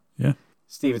 noon. Yeah.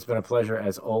 Steve, it's been a pleasure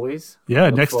as always. Yeah,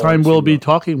 next time we'll be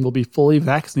fully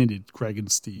vaccinated, Craig and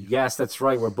Steve. Yes, that's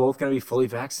right. We're both going to be fully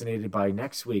vaccinated by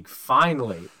next week,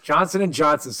 finally. Johnson &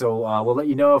 Johnson. So we'll let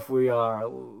you know if we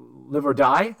live or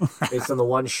die based on the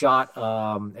one shot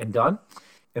and done.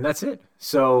 And that's it.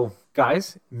 So,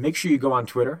 guys, make sure you go on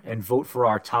Twitter and vote for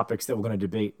our topics that we're going to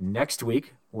debate next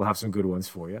week. We'll have some good ones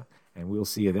for you, and we'll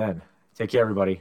see you then. Take care, everybody.